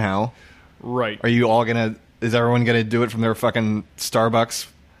funding somehow. Right. Is everyone going to do it from their fucking Starbucks,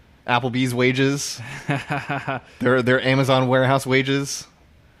 Applebee's wages? their Amazon warehouse wages?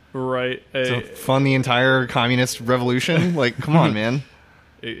 Right. To fund the entire communist revolution? Like, come on, man.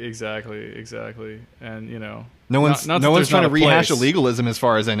 Exactly. And no one's trying to rehash illegalism, as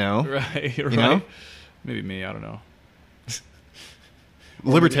far as I know. Right. You know? Maybe me. I don't know.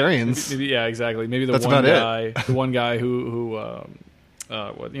 Libertarians. Maybe, yeah, exactly. Maybe the one guy who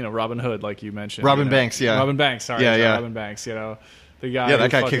Robin Hood, like you mentioned. Robin Banks, yeah. Robin Banks, sorry. Robin Banks, the guy. Yeah, that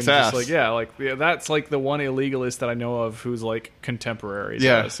guy kicks ass. That's like the one illegalist that I know of who's like contemporary to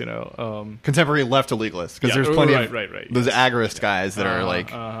us, contemporary left illegalist, because there's plenty of those agorist guys that are like,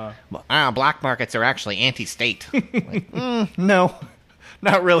 black markets are actually anti-state. No,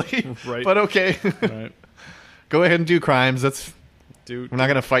 not really. Right. But okay. Right. Go ahead and do crimes. We're not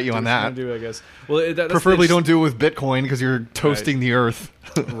going to fight you on that. I guess. Well, preferably don't do it with Bitcoin, because you're toasting the earth.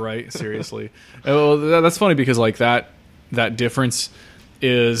 Right. Seriously. Well, that's funny, because like that difference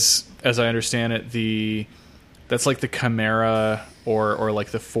is, as I understand it, that's like the chimera or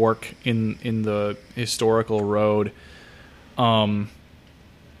like the fork in the historical road, that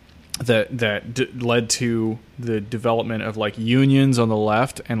led to the development of like unions on the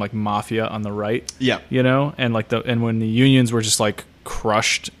left and like mafia on the right. Yeah. And when the unions were just like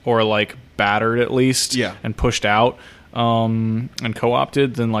crushed or like battered at least, and pushed out, and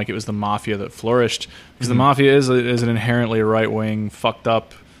co-opted, then like it was the mafia that flourished, because the mafia is an inherently right-wing, fucked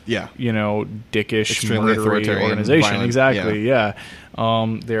up, dickish, extremely authoritarian organization. Violent, exactly. Yeah.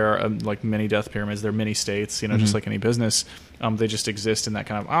 There are like many death pyramids. There are many states, just like any business. They just exist in that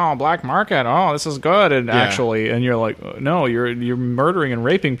kind of black market. Oh, this is good, and and you're like, no, you're murdering and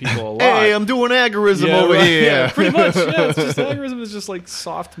raping people a lot. Hey, I'm doing agorism over here. Yeah, pretty much. Yeah, it's just agorism is just like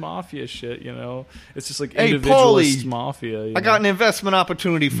soft mafia shit. It's just like individualist mafia. I got an investment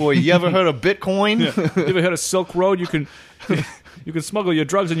opportunity for you. You ever heard of Bitcoin? You ever heard of Silk Road? You can smuggle your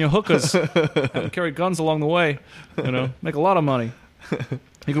drugs and your hookers and carry guns along the way. Make a lot of money.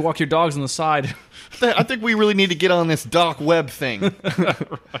 You can walk your dogs on the side. I think we really need to get on this dark web thing.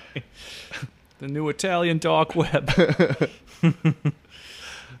 Right. The new Italian dark web.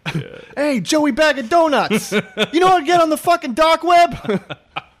 Hey, Joey Bag of Donuts. You know how to get on the fucking dark web?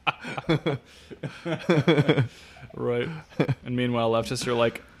 Right. And meanwhile, leftists are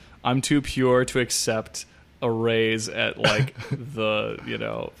like, I'm too pure to accept a raise at like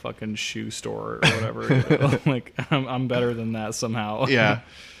the fucking shoe store or whatever. Like I'm better than that somehow. Yeah.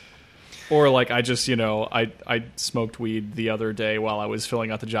 Or like I just I smoked weed the other day while I was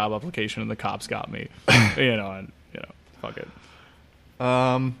filling out the job application, and the cops got me. And fuck it.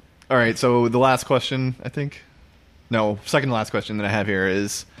 All right, so the last question, I think. No, second to last question that I have here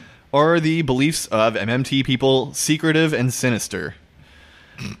is, are the beliefs of MMT people secretive and sinister?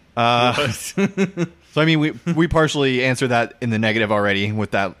 So, I mean, we partially answered that in the negative already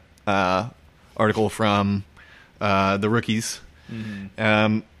with that article from the Rookies.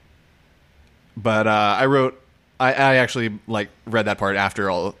 Mm-hmm. But I actually read that part after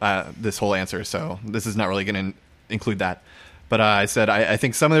all this whole answer, so this is not really going to include that. But I said I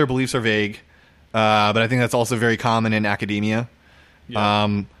think some of their beliefs are vague, but I think that's also very common in academia.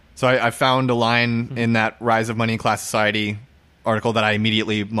 Yeah. So I found a line in that Rise of Money in Class Society article that I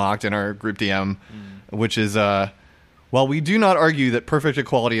immediately mocked in our group DM, which is, while we do not argue that perfect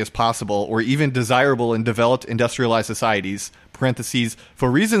equality is possible or even desirable in developed industrialized societies, parentheses, for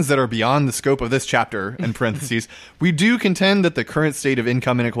reasons that are beyond the scope of this chapter, end parentheses, we do contend that the current state of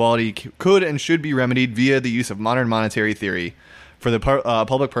income inequality could and should be remedied via the use of modern monetary theory for the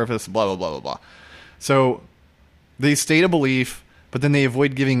public purpose, blah, blah, blah, blah, blah. So they state a belief, but then they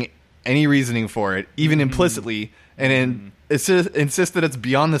avoid giving any reasoning for it, even implicitly, and insist that it's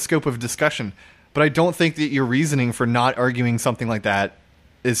beyond the scope of discussion. But I don't think that your reasoning for not arguing something like that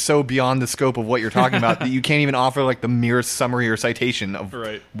is so beyond the scope of what you're talking about that you can't even offer like the merest summary or citation of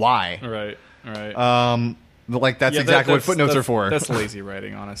why. Right. Like that's exactly what footnotes are for. That's lazy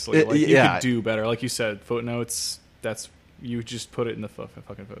writing, honestly. You could do better. Like you said, footnotes. That's you just put it in the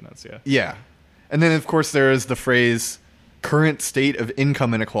fucking footnotes. Yeah. Yeah, and then of course there is the phrase "current state of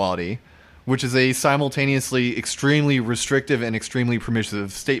income inequality," which is a simultaneously extremely restrictive and extremely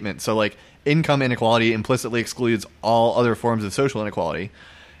permissive statement. So like income inequality implicitly excludes all other forms of social inequality.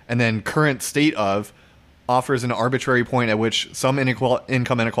 And then current state of offers an arbitrary point at which some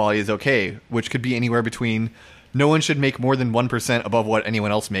income inequality is okay, which could be anywhere between no one should make more than 1% above what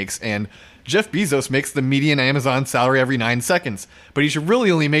anyone else makes, and Jeff Bezos makes the median Amazon salary every 9 seconds, but he should really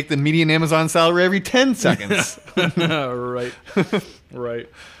only make the median Amazon salary every 10 seconds. Right.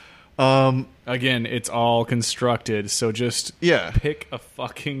 Again, it's all constructed, so just pick a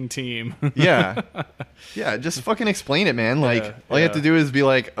fucking team. Yeah, just fucking explain it, man. Like, all you have to do is be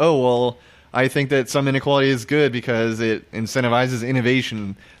like, oh, well, I think that some inequality is good because it incentivizes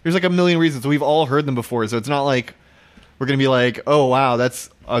innovation. There's like a million reasons. We've all heard them before, so it's not like we're going to be like, oh, wow,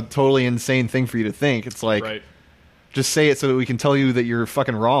 that's a totally insane thing for you to think. It's like, right. Just say it so that we can tell you that you're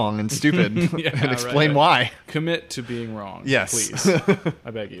fucking wrong and stupid and explain why. Commit to being wrong. Yes. Please.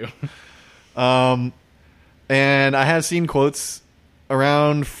 I beg you. And I have seen quotes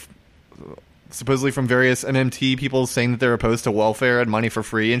around supposedly from various MMT people saying that they're opposed to welfare and money for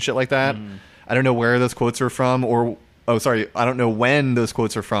free and shit like that. I don't know where those quotes are from I don't know when those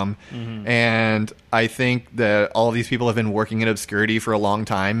quotes are from. And I think that all of these people have been working in obscurity for a long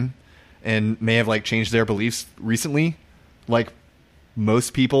time and may have like changed their beliefs recently, like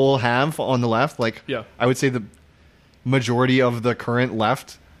most people have on the left. Like, I would say the majority of the current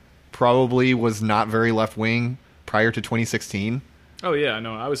left probably was not very left wing prior to 2016. Oh yeah,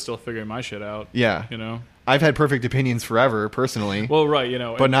 no, I was still figuring my shit out. Yeah, I've had perfect opinions forever, personally. Well, right,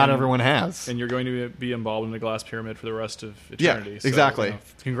 but not everyone has. And you're going to be involved in the glass pyramid for the rest of eternity. Yeah, exactly. So,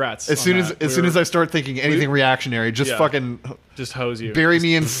 congrats. As soon as I start thinking anything reactionary, just fucking just hose you, bury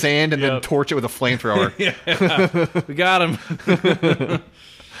me in sand, and then torch it with a flamethrower. We got him.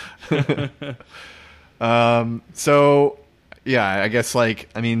 So, yeah, I guess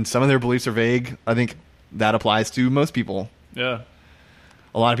some of their beliefs are vague. I think that applies to most people. Yeah.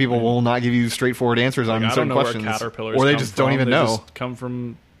 A lot of people will not give you straightforward answers on certain questions, or they just don't even know. Just come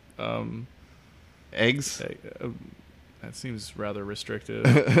from eggs. That seems rather restrictive.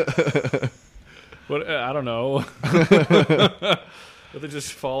 What I don't know. But they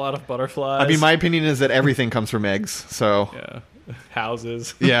just fall out of butterflies. I mean, my opinion is that everything comes from eggs. So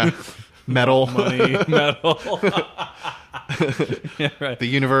houses. Yeah, metal, money, metal. Yeah, right. The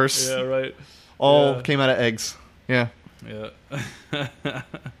universe. Yeah, right. All came out of eggs. Yeah. Yeah.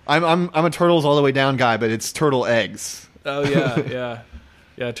 I'm a turtles all the way down guy, but it's turtle eggs. Oh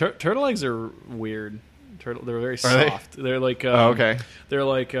yeah. Turtle eggs are weird. They're very soft. They're like okay. They're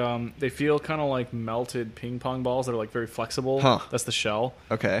like they feel kind of like melted ping pong balls that are like very flexible. Huh. That's the shell.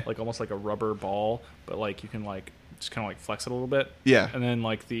 Okay. Like almost like a rubber ball, but like you can like just kind of like flex it a little bit. Yeah. And then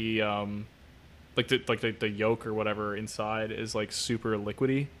like the yolk or whatever inside is like super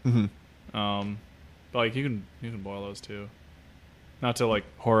liquidy. But like you can boil those too. Not to like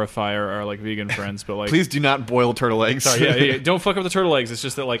horrify our like vegan friends, but like please do not boil turtle eggs. Sorry, yeah, don't fuck up the turtle eggs. It's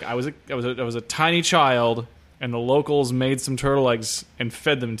just that like I was a tiny child, and the locals made some turtle eggs and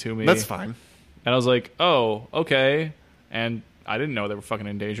fed them to me. That's fine. And I was like, oh, okay. And I didn't know they were fucking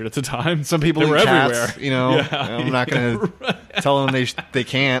endangered at the time. Some people eat cats, everywhere. I'm not gonna tell them they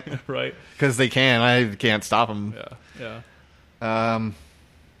can't, right? Because they can. I can't stop them. Yeah.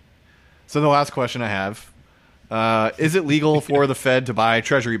 So the last question I have, is it legal for the Fed to buy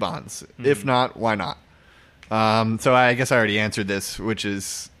treasury bonds? If not, why not? So I guess I already answered this, which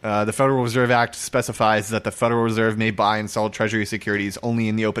is the Federal Reserve Act specifies that the Federal Reserve may buy and sell treasury securities only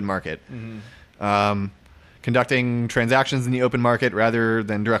in the open market. Conducting transactions in the open market rather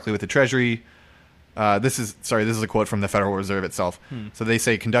than directly with the Treasury. This is a quote from the Federal Reserve itself. So they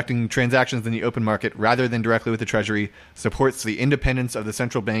say conducting transactions in the open market rather than directly with the Treasury supports the independence of the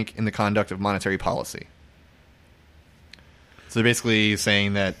central bank in the conduct of monetary policy. So they're basically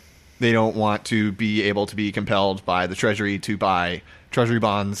saying that they don't want to be able to be compelled by the Treasury to buy Treasury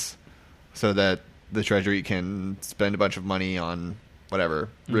bonds so that the Treasury can spend a bunch of money on whatever,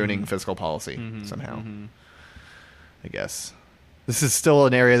 ruining fiscal policy somehow. I guess. This is still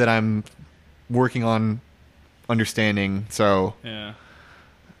an area that I'm working on understanding, so yeah.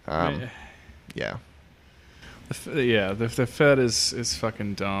 Yeah. The Fed is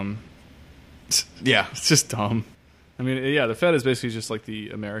fucking dumb. Yeah. It's just dumb. I mean, yeah, the Fed is basically just like the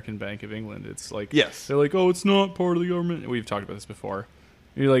American Bank of England. It's like, yes, they're like, oh, it's not part of the government. We've talked about this before.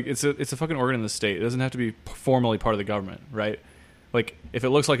 You're like, it's a fucking organ in the state. It doesn't have to be formally part of the government, right? Like, if it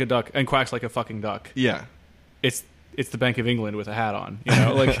looks like a duck and quacks like a fucking duck, yeah, it's the Bank of England with a hat on,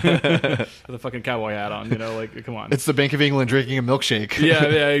 like with a fucking cowboy hat on, like, come on. It's the Bank of England drinking a milkshake.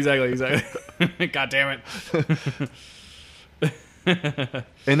 Yeah, exactly. God damn it.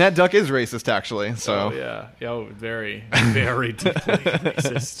 And that duck is racist, actually. So very, very deeply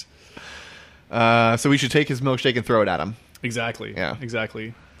racist. So we should take his milkshake and throw it at him. Exactly. Yeah.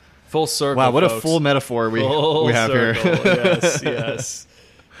 Exactly. Full circle. Wow, what folks. A full metaphor we have circle. Here. Yes.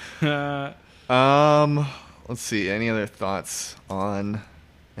 Let's see. Any other thoughts on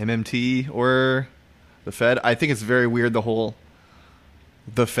MMT or the Fed? I think it's very weird,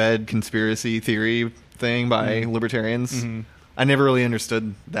 the Fed conspiracy theory thing by libertarians. I never really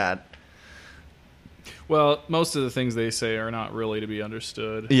understood that. Well, most of the things they say are not really to be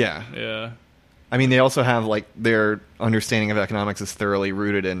understood. Yeah. Yeah. I mean, they also have, like, their understanding of economics is thoroughly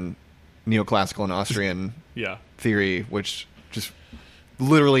rooted in neoclassical and Austrian theory, which just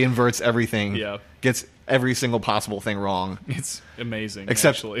literally inverts everything. Yeah. Gets every single possible thing wrong. It's amazing.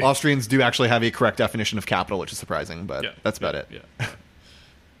 Except actually. Austrians do actually have a correct definition of capital, which is surprising, but that's about it. Yeah.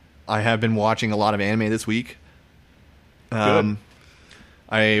 I have been watching a lot of anime this week. Good.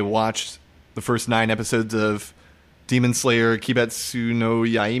 I watched the first 9 episodes of Demon Slayer Kibetsu no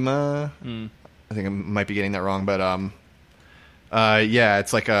Yaima. I think I might be getting that wrong, but yeah,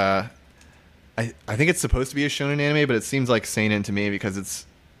 it's like I think it's supposed to be a shonen anime, but it seems like seinen to me because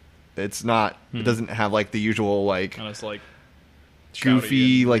it's not. It doesn't have like the usual like kind of like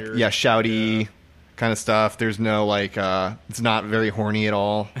goofy, like shouty kind of stuff. There's no like it's not very horny at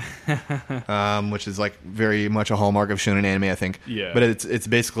all, which is like very much a hallmark of shonen anime, I think. Yeah. But it's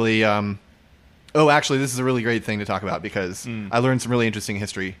basically. Oh, actually, this is a really great thing to talk about because I learned some really interesting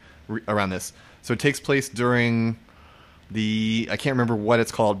history around this. So it takes place during I can't remember what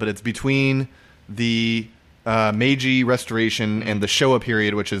it's called, but it's between the Meiji Restoration and the Showa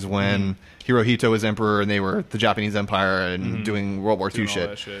period, which is when Hirohito was emperor and they were the Japanese Empire and doing World War II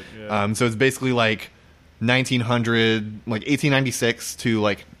shit. So it's basically like 1900, like 1896 to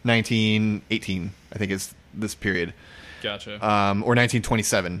like 1918, I think is this period. Gotcha. Or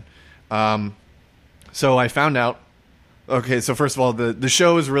 1927. So I found out. Okay, so first of all, the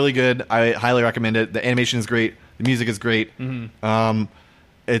show is really good. I highly recommend it. The animation is great. The music is great.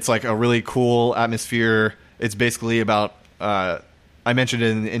 It's like a really cool atmosphere. It's basically about. I mentioned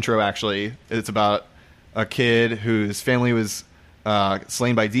it in the intro. Actually, it's about a kid whose family was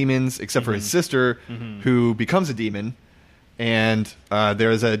slain by demons, except for his sister, who becomes a demon. And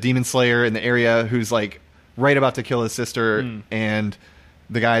there's a demon slayer in the area who's like right about to kill his sister, and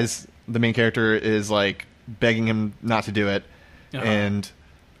the main character is like begging him not to do it, and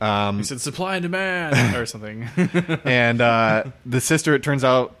he said supply and demand or something. And the sister, it turns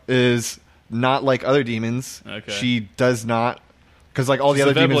out, is not like other demons. Okay. She does not, because like all the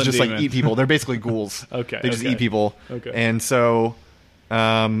other demons just like eat people. They're basically ghouls. They just eat people. And so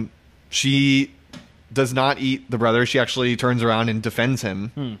she does not eat the brother. She actually turns around and defends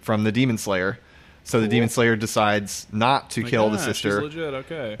him from the demon slayer. So the demon slayer decides not to kill the sister. She's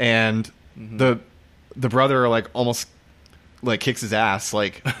legit. And the brother like almost like kicks his ass,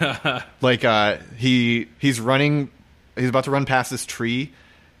 like he's running, he's about to run past this tree,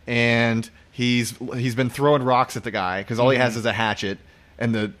 and he's been throwing rocks at the guy because all he has is a hatchet,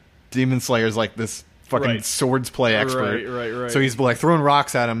 and the demon slayer's like this fucking swords play expert. Right. So he's like throwing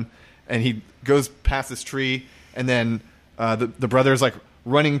rocks at him, and he goes past this tree, and then the brother's like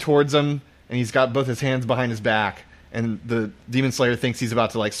running towards him, and he's got both his hands behind his back. And the demon slayer thinks he's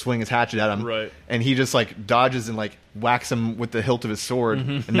about to like swing his hatchet at him, and he just like dodges and like whacks him with the hilt of his sword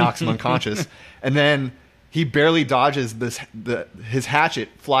and knocks him unconscious. And then he barely dodges his hatchet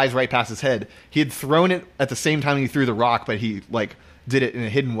flies right past his head. He had thrown it at the same time he threw the rock, but he like did it in a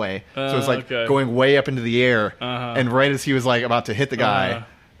hidden way, so it's like going way up into the air. And right as he was like about to hit the guy,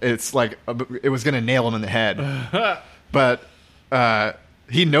 it's like it was gonna nail him in the head, but.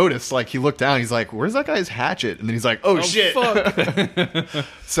 He noticed, like, he looked down, he's like, where's that guy's hatchet? And then he's like, oh shit. Fuck.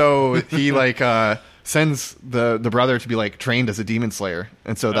 So he, like, sends the brother to be, like, trained as a demon slayer.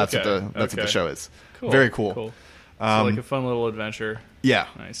 And so that's what the show is. Cool. Very cool. So, like, a fun little adventure. Yeah.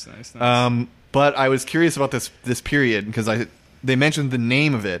 Nice. But I was curious about this period, because they mentioned the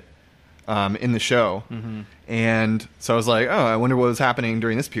name of it in the show. And so I was like, oh, I wonder what was happening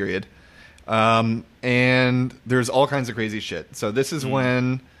during this period. And there's all kinds of crazy shit. So this is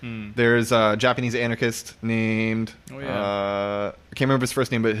when there's a Japanese anarchist named I can't remember his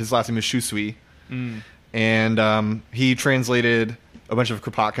first name, but his last name is Shusui. And he translated a bunch of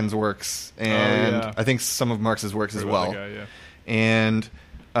Kropotkin's works, and I think some of Marx's works as well. And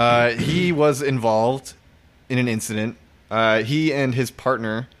he was involved in an incident. He and his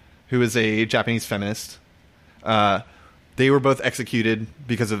partner, who is a Japanese feminist, they were both executed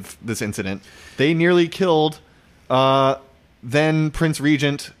because of this incident. They nearly killed then Prince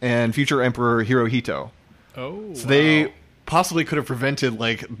Regent and future Emperor Hirohito. Oh, so they possibly could have prevented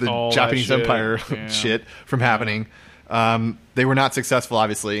like the all Japanese Empire shit from happening. They were not successful,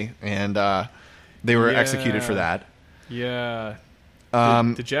 obviously, and they were executed for that. Yeah.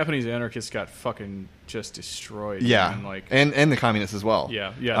 The Japanese anarchists got fucking just destroyed. Yeah, man. Like, and the communists as well.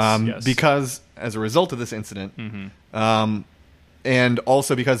 Yeah, yes. Because as a result of this incident, and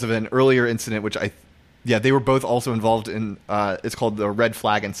also because of an earlier incident, which they were both also involved in. It's called the Red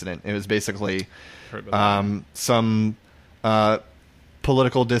Flag Incident. It was basically some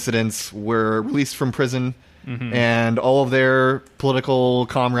political dissidents were released from prison. And all of their political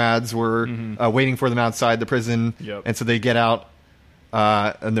comrades were waiting for them outside the prison. And so they get out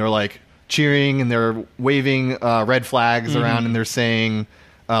and they're like cheering and they're waving red flags around and they're saying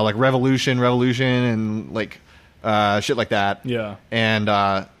like revolution, and like shit like that. Yeah. And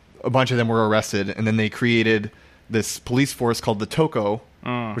a bunch of them were arrested, and then they created this police force called the Toko,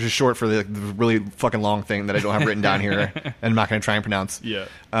 which is short for the really fucking long thing that I don't have written down here, and I'm not going to try and pronounce. Yeah.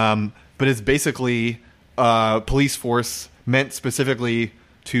 But it's basically a police force meant specifically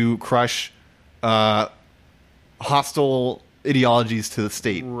to crush hostile ideologies to the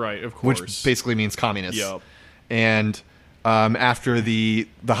state. Right, of course. Which basically means communists. Yep. And after the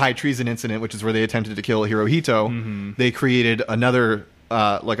high treason incident, which is where they attempted to kill Hirohito, they created another,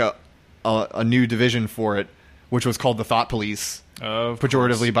 like a new division for it, which was called the Thought Police,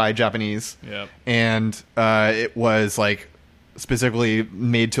 pejoratively by Japanese. Yep. And it was like specifically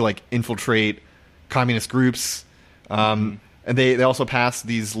made to like infiltrate communist groups. And they also passed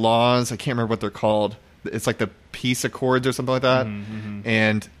these laws. I can't remember what they're called. It's like the Peace Accords or something like that.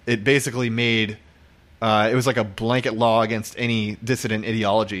 And it basically made it was like a blanket law against any dissident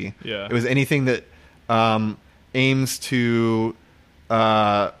ideology. Yeah. It was anything that aims to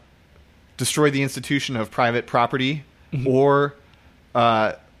destroy the institution of private property or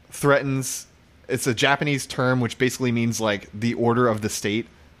threatens. It's a Japanese term which basically means like the order of the state.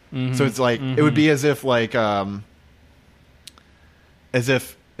 So it's like it would be as if like as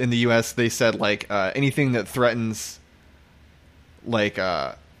if in the U.S. they said like anything that threatens like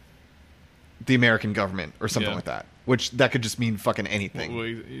the American government or something like that, which that could just mean fucking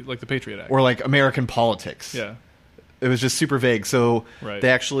anything, like the Patriot Act or like American politics. Yeah. It was just super vague. So they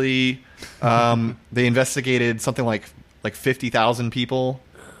actually they investigated something like 50,000 people,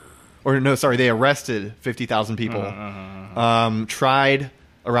 or no, sorry, they arrested 50,000 people, tried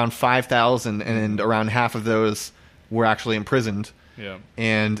around 5,000, and around half of those were actually imprisoned. Yeah.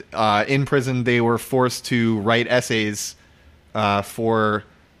 And in prison, they were forced to write essays for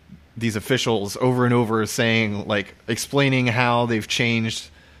these officials over and over, saying like explaining how they've changed.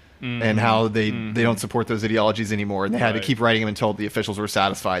 And how they don't support those ideologies anymore, and they had to keep writing them until the officials were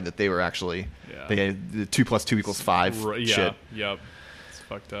satisfied that they were actually they had the 2 + 2 = 5 shit. Yep, it's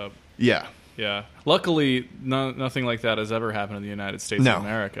fucked up. Yeah. Luckily, nothing like that has ever happened in the United States of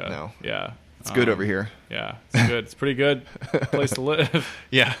America. No. Yeah, it's good over here. Yeah, it's good. It's pretty good place to live.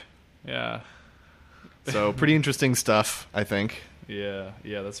 Yeah. So pretty interesting stuff, I think. Yeah,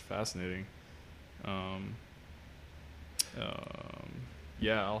 that's fascinating.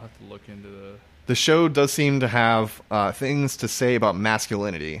 Yeah, I'll have to look into the show does seem to have things to say about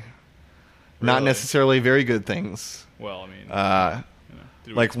masculinity. Really? Not necessarily very good things. Well, I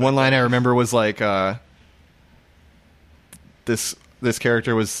mean, like one line I remember was like this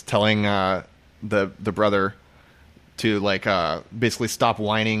character was telling the brother to like basically stop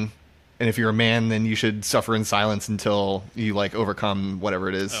whining, and if you're a man, then you should suffer in silence until you like overcome whatever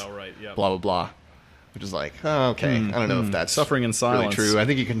it is. Oh right, yeah. Blah blah blah. Which is like, oh, okay. I don't know if that's suffering in silence. Really true. I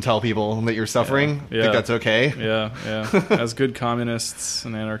think you can tell people that you're suffering. Yeah. I think that's okay. Yeah. As good communists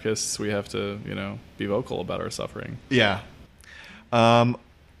and anarchists, we have to, be vocal about our suffering. Yeah. I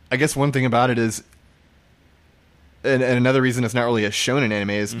guess one thing about it is, and another reason it's not really a shonen anime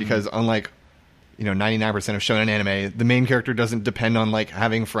is because unlike, 99% of shonen anime, the main character doesn't depend on like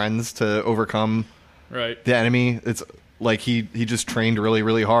having friends to overcome the enemy. It's like he just trained really,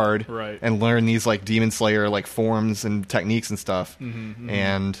 really hard and learned these like Demon Slayer like forms and techniques and stuff,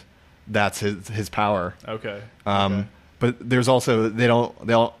 and that's his power. Okay. But there's also they don't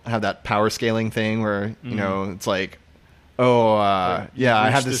have that power scaling thing where it's like, I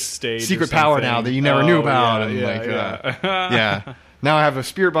have this secret power now that you never knew about, now I have a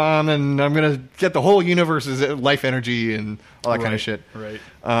spirit bomb and I'm gonna get the whole universe's life energy and all that kind of shit. Right.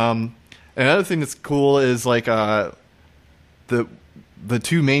 Another thing that's cool is like the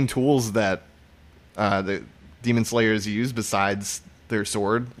two main tools that the Demon Slayers use besides their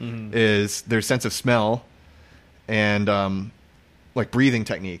sword is their sense of smell and like breathing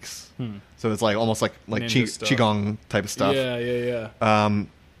techniques. So it's like almost like qigong type of stuff. Yeah.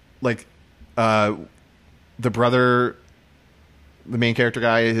 Like the brother, the main character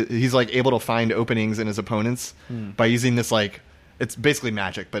guy, he's like able to find openings in his opponents by using this like it's basically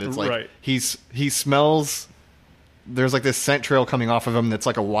magic, but it's like he smells. There's like this scent trail coming off of him that's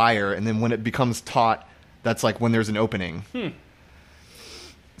like a wire, and then when it becomes taut, that's like when there's an opening.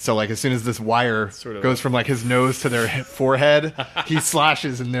 So like as soon as this wire goes from like his nose to their forehead, he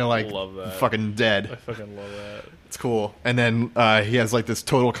slashes and they're like fucking dead. I fucking love that. It's cool. And then he has like this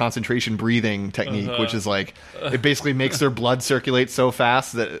total concentration breathing technique, which is like it basically makes their blood circulate so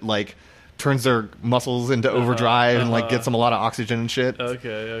fast that it like turns their muscles into overdrive and like gets them a lot of oxygen and shit.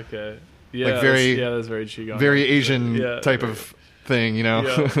 Okay. Yeah, like that's very qigong. Very Asian type of thing, Yeah,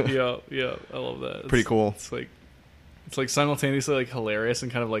 I love that. Pretty cool. It's like simultaneously like hilarious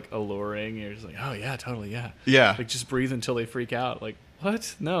and kind of like alluring. You're just like, oh yeah, totally, yeah. Yeah. Like just breathe until they freak out. Like,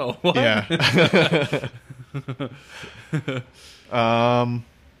 what? No. What? Yeah.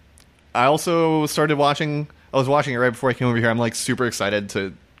 I also started watching. I was watching it right before I came over here. I'm like super excited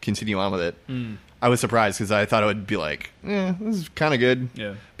to continue on with it. I was surprised because I thought it would be like, this is kind of good.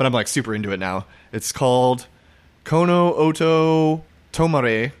 Yeah. But I'm like super into it now. It's called Kono Oto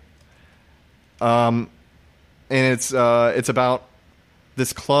Tomare. And it's about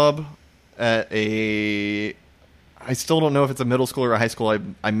this club at a. I still don't know if it's a middle school or a high school.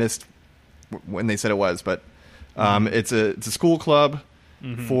 I missed when they said it was, but it's a school club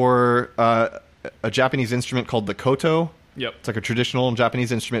for a Japanese instrument called the koto. Yep. It's like a traditional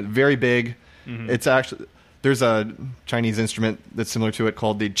Japanese instrument, very big. It's actually there's a Chinese instrument that's similar to it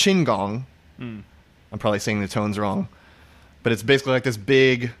called the qinggong. I'm probably saying the tones wrong, but it's basically like this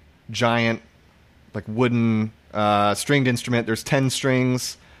big, giant, like wooden stringed instrument. There's 10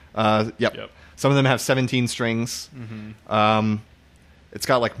 strings. Yep. Some of them have 17 strings. It's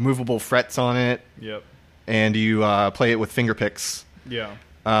got like movable frets on it. Yep. And you play it with finger picks. Yeah.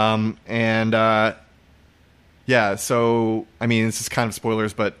 Yeah, so, I mean, this is kind of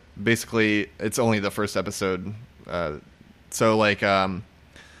spoilers, but basically it's only the first episode. So, like,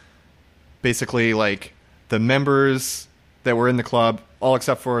 basically, like, the members that were in the club, all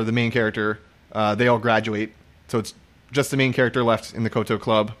except for the main character, they all graduate. So it's just the main character left in the Koto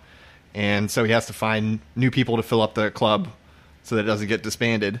Club. And so he has to find new people to fill up the club so that it doesn't get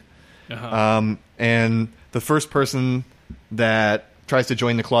disbanded. And the first person that tries to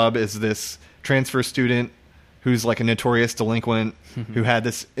join the club is this transfer student who's like a notorious delinquent who had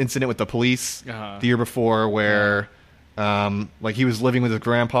this incident with the police the year before where like he was living with his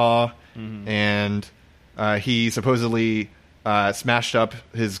grandpa and he supposedly smashed up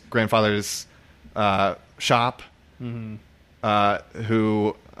his grandfather's shop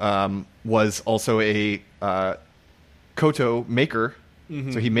who was also a koto maker.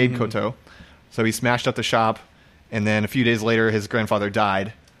 So he made koto. So he smashed up the shop, and then a few days later his grandfather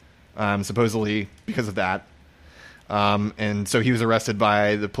died, supposedly because of that. And so he was arrested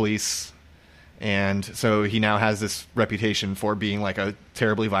by the police, and so he now has this reputation for being like a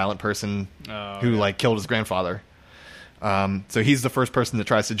terribly violent person who like killed his grandfather. So he's the first person that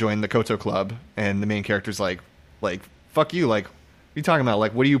tries to join the Koto Club, and the main character's like fuck you, like what are you talking about?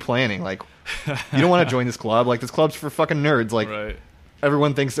 Like, what are you planning? Like, you don't want to join this club. Like, this club's for fucking nerds. Like,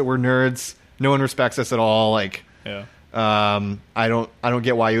 everyone thinks that we're nerds. No one respects us at all. Like, I don't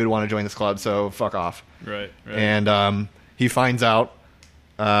get why you would want to join this club. So fuck off. Right. And he finds out.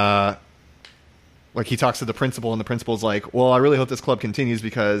 Like, he talks to the principal, and the principal's like, "Well, I really hope this club continues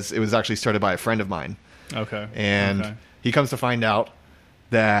because it was actually started by a friend of mine." Okay. And he comes to find out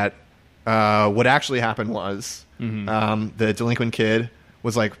that what actually happened was the delinquent kid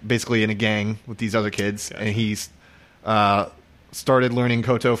was like basically in a gang with these other kids, and he's started learning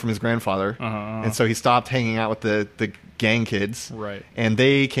koto from his grandfather, and so he stopped hanging out with the gang kids, and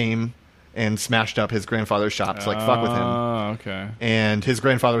they came and smashed up his grandfather's shop to like fuck with him. Okay. And his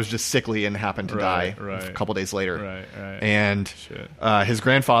grandfather was just sickly and happened to die a couple days later. And his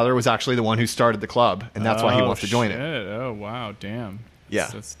grandfather was actually the one who started the club, and that's why he wants to join it. Oh wow, damn.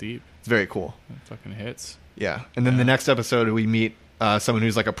 That's deep. It's very cool. That fucking hits. Yeah. And then the next episode we meet someone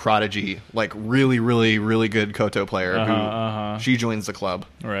who's like a prodigy, like really, really, really good koto player who she joins the club.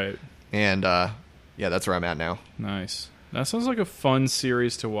 Right. And yeah, that's where I'm at now. Nice. That sounds like a fun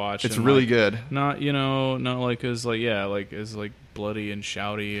series to watch. It's really good. Not like as bloody and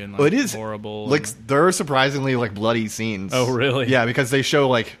shouty and like it is horrible. Like there are surprisingly like bloody scenes. Oh really? Yeah, because they show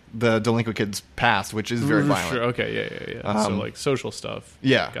like the delinquent kid's past, which is very violent. Sure. Okay, yeah. So like social stuff.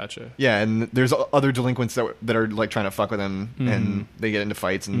 Yeah. Gotcha. Yeah, and there's other delinquents that are like trying to fuck with him, and they get into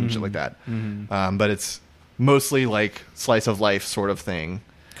fights and shit like that. But it's mostly like slice of life sort of thing.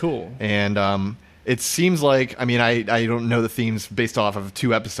 Cool. And it seems like, I mean, I don't know the themes based off of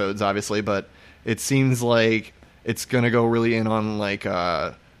 2 episodes, obviously, but it seems like it's going to go really in on, like,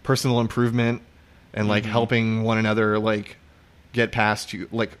 personal improvement and, like, helping one another, like, get past you,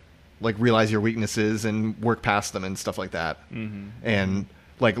 like realize your weaknesses and work past them and stuff like that. And,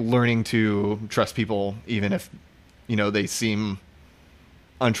 like, learning to trust people even if, you know, they seem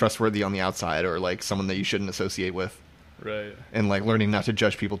untrustworthy on the outside or, like, someone that you shouldn't associate with. Right. And, like, learning not to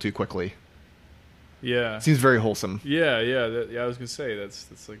judge people too quickly. Yeah. Seems very wholesome. Yeah. I was gonna say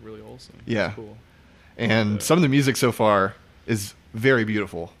that's like really wholesome. Yeah. That's cool. And some of the music so far is very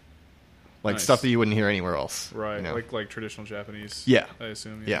beautiful, like stuff that you wouldn't hear anywhere else. Right. You know? Like traditional Japanese. Yeah. I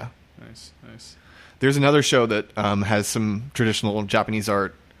assume. Yeah. Nice. There's another show that has some traditional Japanese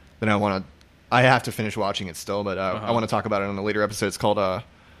art that I want to I have to finish watching it still, but I want to talk about it on a later episode. It's called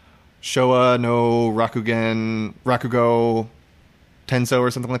Showa no Rakugo Tenso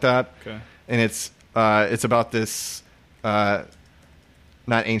or something like that. Okay. And it's about this not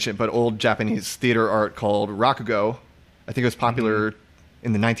ancient but old Japanese theater art called Rakugo. I think it was popular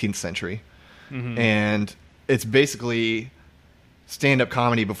in the 19th century. Mm-hmm. And it's basically stand-up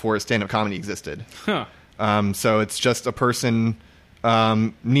comedy before stand-up comedy existed. Huh. So it's just a person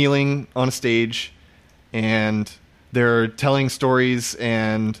kneeling on a stage, and they're telling stories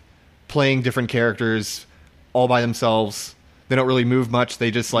and playing different characters all by themselves. They don't really move much. They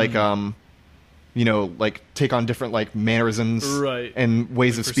just like take on different like mannerisms and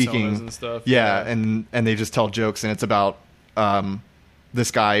ways of speaking and stuff. Yeah, and they just tell jokes, and it's about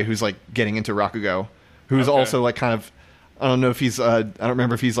this guy who's like getting into Rakugo, who's also like kind of, I don't know if he's I don't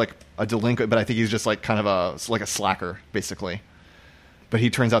remember if he's like a delinquent, but I think he's just like kind of a slacker basically. But he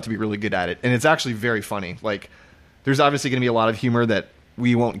turns out to be really good at it, and it's actually very funny. Like, there's obviously going to be a lot of humor that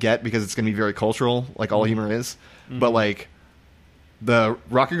we won't get because it's going to be very cultural, like all humor is. Mm-hmm. But like, the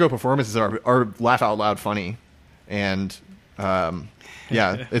Rakugo performances are laugh out loud funny, and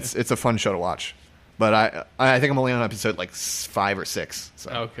it's a fun show to watch. But I think I'm only on episode like 5 or 6. So.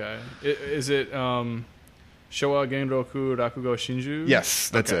 Okay, is it Showa Genroku Rakugo Shinju? Yes,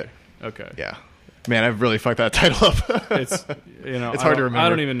 that's it. Okay, yeah. Man, I've really fucked that title up. It's it's hard to remember. I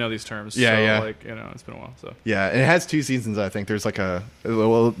don't even know these terms. Yeah, so, like, it's been a while. So yeah, and it has 2 seasons. I think there's like a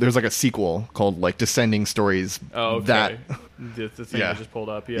sequel called like Descending Stories. Oh, okay. That the thing I just pulled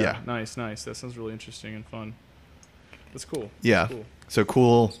up. Yeah, nice. That sounds really interesting and fun. That's cool. Yeah, cool. So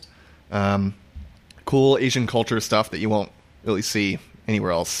cool Asian culture stuff that you won't really see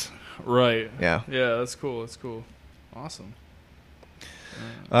anywhere else. Right. Yeah. Yeah, that's cool. Awesome.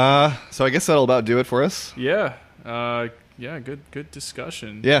 So I guess that'll about do it for us. Yeah. Good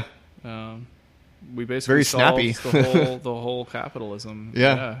discussion. Yeah. We basically very snappy. the whole capitalism.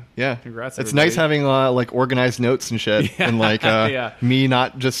 Yeah. Congrats. It's nice having like organized notes and shit, and like me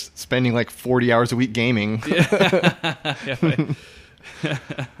not just spending like 40 hours a week gaming.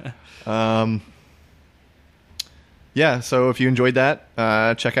 Yeah. So if you enjoyed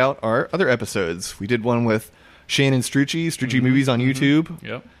that, check out our other episodes. We did one with Shannon Strucci Movies on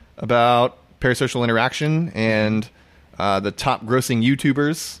YouTube, about parasocial interaction and the top grossing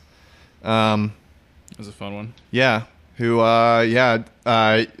YouTubers. That was a fun one. Yeah. Who,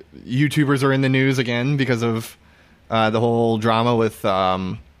 YouTubers are in the news again because of the whole drama with,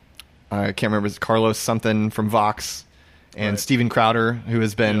 I can't remember, it's Carlos something from Vox and Steven Crowder, who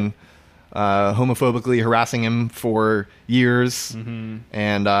has been homophobically harassing him for years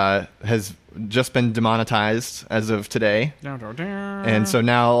and has just been demonetized as of today. And so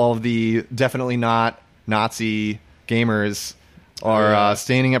now all of the definitely not Nazi gamers are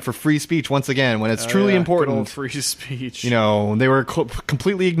standing up for free speech once again when it's truly important. Good old free speech. They were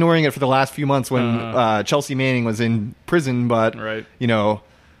completely ignoring it for the last few months when Chelsea Manning was in prison, but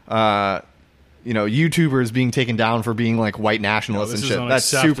YouTubers being taken down for being like white nationalists and shit. That's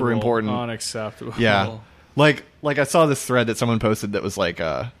super important. Unacceptable. Yeah. Like I saw this thread that someone posted that was like,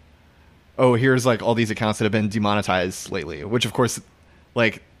 here's like all these accounts that have been demonetized lately, which of course,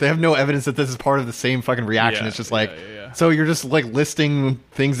 like, they have no evidence that this is part of the same fucking reaction. It's just like, so you're just like listing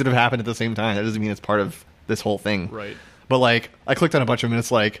things that have happened at the same time. That doesn't mean it's part of this whole thing. Right. But like, I clicked on a bunch of them and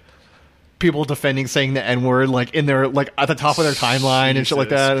it's like people defending saying the N-word like in their, like at the top of their timeline and shit like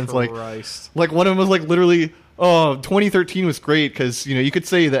that. And it's like one of them was like literally, 2013 was great because, you could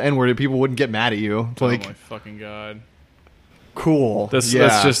say the N-word and people wouldn't get mad at you. It's like, oh my fucking God. Cool. That's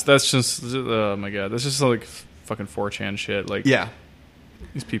just oh my God. That's just like fucking 4chan shit. Like,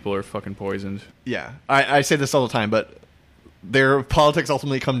 these people are fucking poisoned. Yeah. I say this all the time, but their politics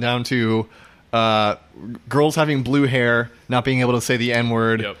ultimately come down to girls having blue hair, not being able to say the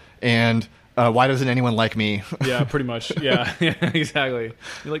N-word, and why doesn't anyone like me? Yeah, pretty much. Yeah, exactly.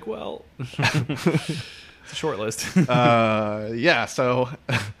 You're like, well, it's a short list. So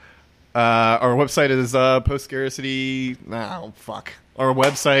our website is post-scarcity. Our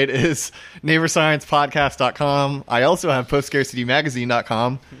website is neighborsciencepodcast.com. I also have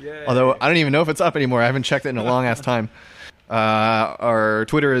postscarcitymagazine.com. Although I don't even know if it's up anymore. I haven't checked it in a long ass time. Our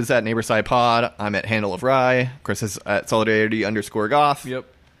Twitter is at NeighborSidePod. I'm at Handle of Rye. Chris is at Solidarity_Goth. Yep.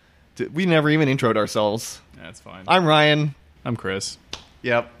 We never even introed ourselves. That's fine. I'm Ryan. I'm Chris.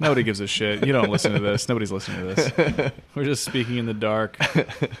 Yep. Nobody gives a shit. You don't listen to this. Nobody's listening to this. We're just speaking in the dark.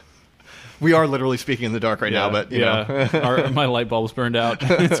 We are literally speaking in the dark right now, but you know. My light bulb's burned out.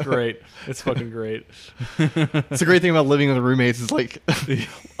 It's great. It's fucking great. It's a great thing about living with roommates. Is like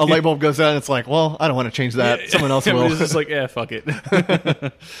a light bulb goes out, and it's like, well, I don't want to change that. Someone else will. It's just like, fuck it.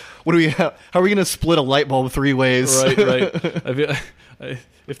 What do we? How are we going to split a light bulb 3 ways? Right.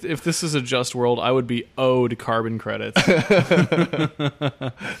 If this is a just world, I would be owed carbon credits.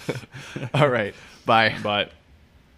 All right. Bye. Bye.